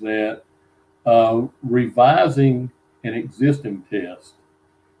is that revising an existing test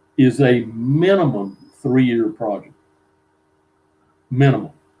is a minimum 3-year project.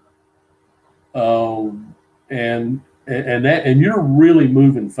 Minimum. And you're really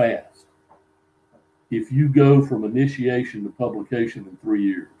moving fast if you go from initiation to publication in 3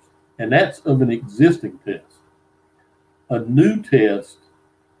 years, and that's of an existing test. A new test,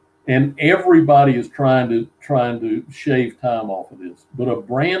 and everybody is trying to shave time off of this, but a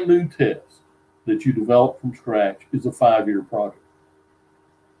brand new test that you develop from scratch is a 5-year project.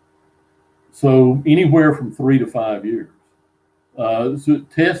 So anywhere from 3 to 5 years. So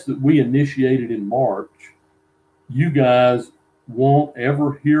tests that we initiated in March, you guys won't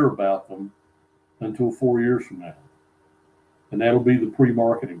ever hear about them until 4 years from now. And that'll be the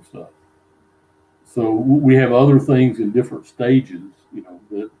pre-marketing stuff. So we have other things in different stages,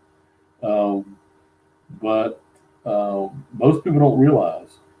 but most people don't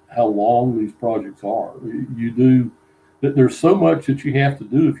realize how long these projects are. That there's so much that you have to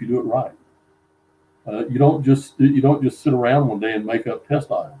do if you do it right. You don't just sit around one day and make up test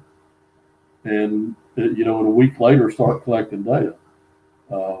items, and and a week later start collecting data.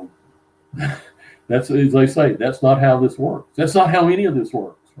 That's, as they say, that's not how this works. That's not how any of this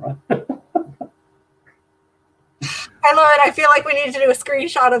works, right? I love it. I feel like we need to do a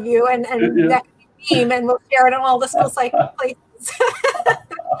screenshot of you and that meme, and we'll share it on all the school psych places.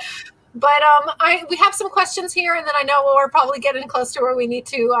 But we have some questions here, and then I know we're probably getting close to where we need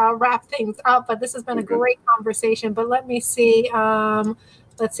to wrap things up. But this has been a great conversation. But let me see.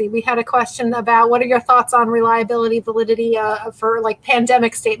 Let's see. We had a question about what are your thoughts on reliability, validity for like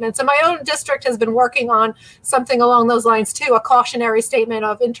pandemic statements. And my own district has been working on something along those lines too, a cautionary statement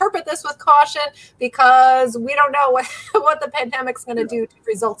of interpret this with caution because we don't know what the pandemic's going to do to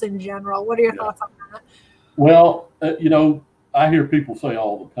results in general. What are your thoughts on that? Well, I hear people say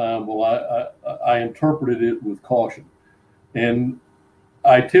all the time, well, I interpreted it with caution. And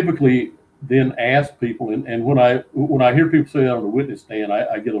I typically then ask people, and when I hear people say that on the witness stand,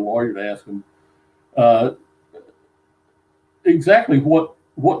 I get a lawyer to ask them, exactly what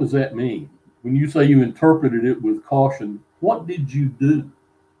does that mean? When you say you interpreted it with caution, what did you do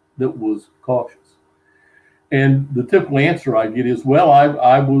that was cautious? And the typical answer I get is, well,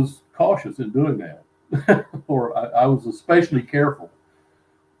 I was cautious in doing that. Or I was especially careful.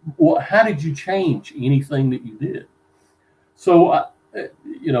 Well, how did you change anything that you did? So,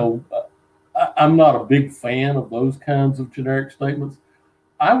 I'm not a big fan of those kinds of generic statements.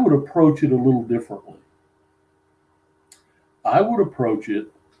 I would approach it a little differently. I would approach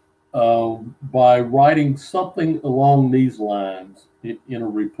it by writing something along these lines in a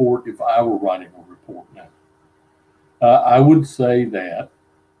report if I were writing a report now. I would say that,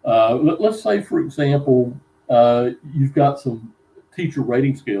 let's say, for example, you've got some teacher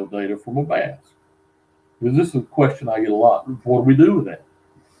rating scale data from a BAS. This is a question I get a lot. What do we do with that?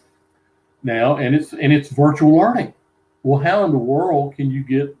 Now, and it's virtual learning. Well, how in the world can you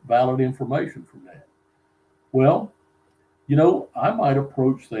get valid information from that? Well, I might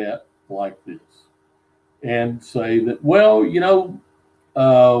approach that like this and say that, well,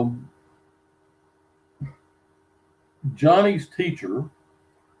 Johnny's teacher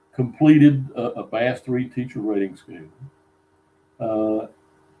completed a BAS 3 teacher rating scale,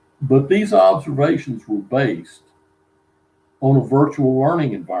 but these observations were based on a virtual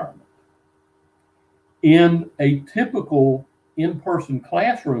learning environment. In a typical in-person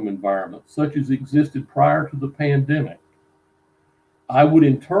classroom environment, such as existed prior to the pandemic, I would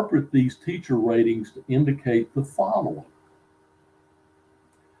interpret these teacher ratings to indicate the following.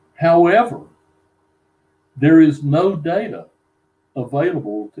 However, there is no data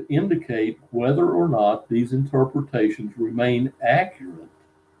available to indicate whether or not these interpretations remain accurate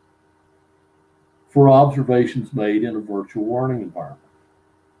for observations made in a virtual learning environment.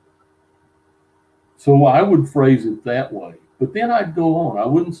 So I would phrase it that way. But then I'd go on. I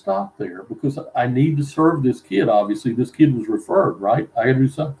wouldn't stop there because I need to serve this kid. Obviously, this kid was referred, right? I got to do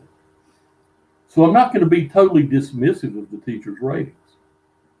something. So I'm not going to be totally dismissive of the teacher's ratings.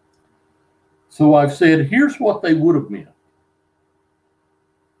 So I've said, here's what they would have meant.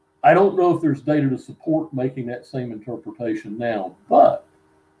 I don't know if there's data to support making that same interpretation now, but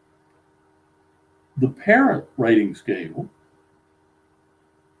the parent rating scale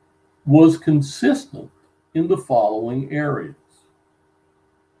was consistent in the following areas.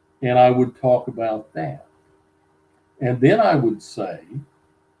 And I would talk about that. And then I would say,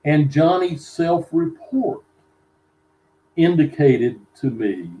 and Johnny's self-report indicated to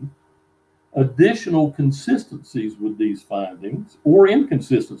me additional consistencies with these findings or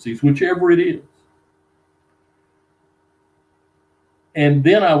inconsistencies, whichever it is. And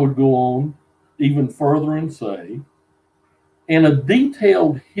then I would go on even further and say, and a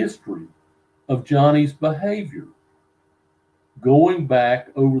detailed history of Johnny's behavior going back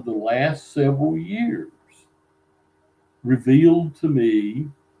over the last several years revealed to me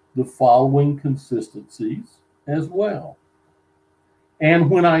the following consistencies as well. And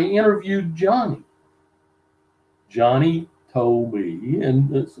when I interviewed Johnny, Johnny told me,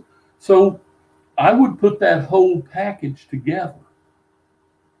 and so I would put that whole package together.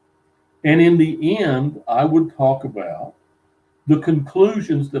 And in the end, I would talk about the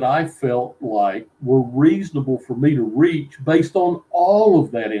conclusions that I felt like were reasonable for me to reach based on all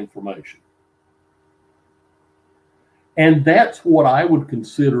of that information. And that's what I would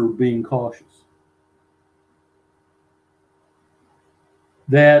consider being cautious.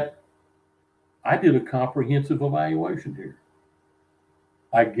 That I did a comprehensive evaluation here.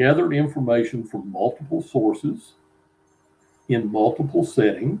 I gathered information from multiple sources in multiple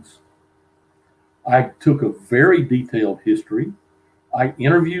settings. I took a very detailed history. I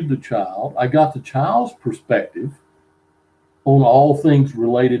interviewed the child. I got the child's perspective on all things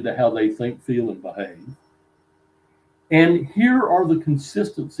related to how they think, feel, and behave. And here are the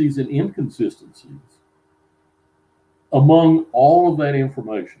consistencies and inconsistencies among all of that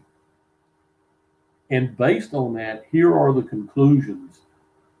information. And based on that, here are the conclusions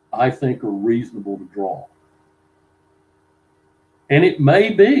I think are reasonable to draw. And it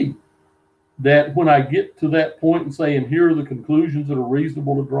may be that when I get to that point and say, and here are the conclusions that are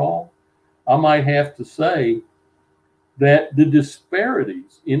reasonable to draw, I might have to say that the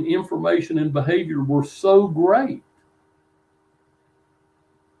disparities in information and behavior were so great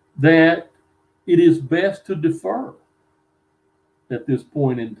that it is best to defer at this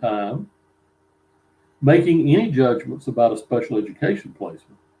point in time, making any judgments about a special education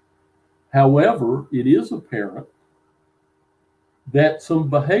placement. However, it is apparent that some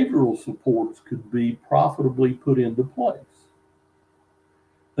behavioral supports could be profitably put into place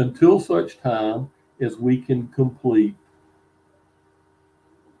until such time as we can complete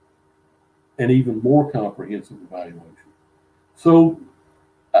an even more comprehensive evaluation. So,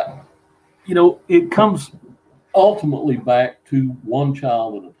 it comes ultimately back to one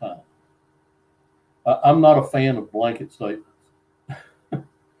child at a time. I'm not a fan of blanket statements.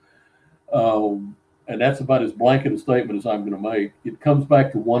 And that's about as blanket a statement as I'm going to make. It comes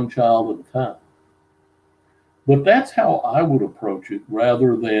back to one child at a time. But that's how I would approach it,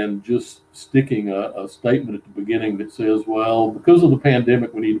 rather than just sticking a statement at the beginning that says, well, because of the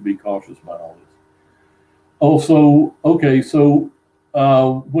pandemic, we need to be cautious about all this. Also, okay, so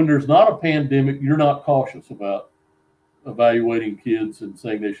when there's not a pandemic, you're not cautious about evaluating kids and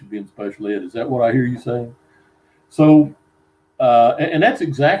saying they should be in special ed. Is that what I hear you saying? So, and that's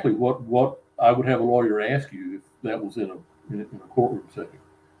exactly what I would have a lawyer ask you if that was in a courtroom setting.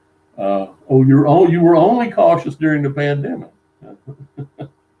 You were only cautious during the pandemic.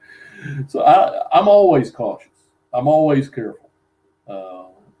 So I'm always cautious. I'm always careful.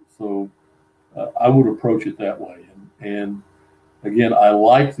 So I would approach it that way. And again, I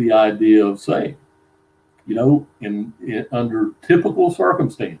like the idea of saying, under typical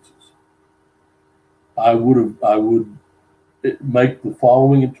circumstances, I would make the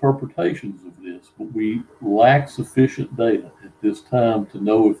following interpretations of this, but we lack sufficient data at this time to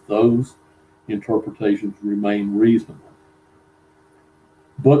know if those interpretations remain reasonable.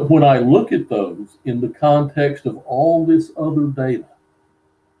 But when I look at those in the context of all this other data,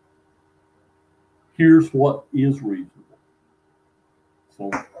 here's what is reasonable.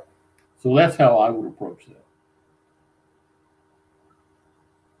 So that's how I would approach that.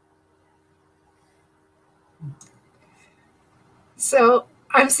 So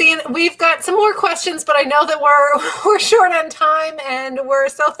I'm seeing we've got some more questions, but I know that we're short on time, and we're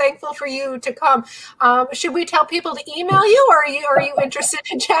so thankful for you to come. Should we tell people to email you, or are you interested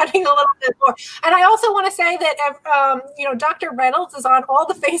in chatting a little bit more? And I also want to say that Dr. Reynolds is on all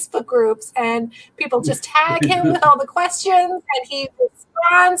the Facebook groups, and people just tag him with all the questions, and he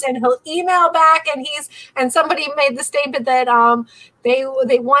responds, and he'll email back, and somebody made the statement that they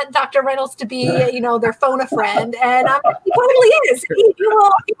want Dr. Reynolds to be their phone-a-friend, and he totally is. He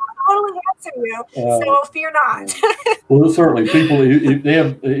will totally answer you. So fear not. Well, certainly, people if they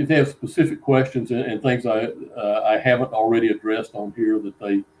have specific questions and things I haven't already addressed on here that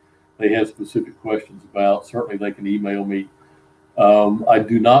they have specific questions about, certainly they can email me. I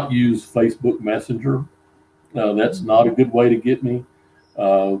do not use Facebook Messenger. That's not a good way to get me,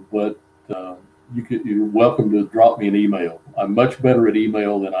 but you're welcome to drop me an email. I'm much better at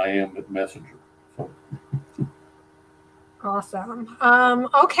email than I am at Messenger. So. Awesome.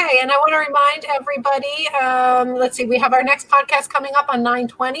 Okay, and I want to remind everybody, let's see, we have our next podcast coming up on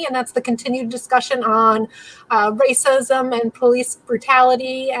 9/20, and that's the continued discussion on racism and police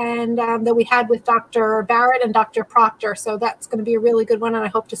brutality, and that we had with Dr. Barrett and Dr. Proctor. So that's going to be a really good one, and I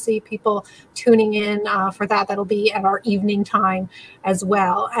hope to see people tuning in for that. That'll be at our evening time as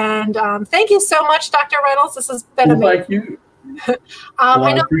well. And thank you so much, Dr. Reynolds. This has been amazing. Thank you.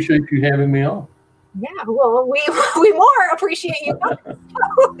 I appreciate you having me on. Yeah, well, we more appreciate you. But Erica,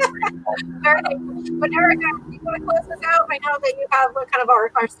 you want to close this out? I know that you have kind of our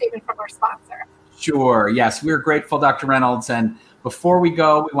statement from our sponsor. Sure. Yes, we're grateful, Dr. Reynolds. And before we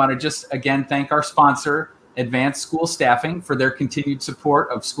go, we want to just again thank our sponsor, Advanced School Staffing, for their continued support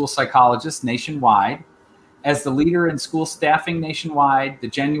of school psychologists nationwide. As the leader in school staffing nationwide, the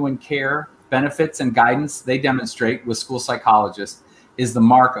genuine care, benefits, and guidance they demonstrate with school psychologists is the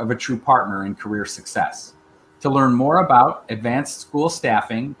mark of a true partner in career success. To learn more about Advanced School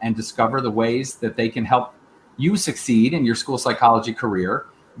Staffing and discover the ways that they can help you succeed in your school psychology career,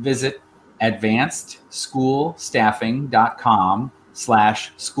 visit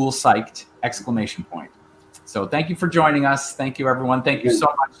advancedschoolstaffing.com/schoolpsyched! So thank you for joining us. Thank you, everyone. Thank you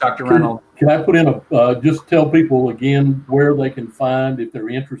so much, Dr. Reynolds. Can I put in just tell people again where they can find, if they're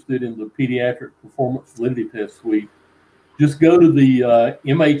interested in the Pediatric Performance Validity Test Suite, just go to the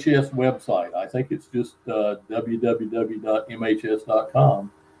MHS website. I think it's just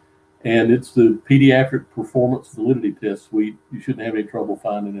www.mhs.com. And it's the Pediatric Performance Validity Test Suite. You shouldn't have any trouble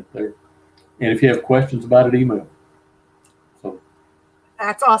finding it there. And if you have questions about it, email. So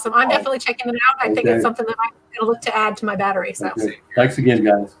that's awesome. I'm definitely checking it out. I think it's something that I'm going to look to add to my battery. So thanks again,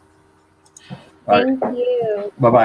 guys. Thank you. Bye-bye.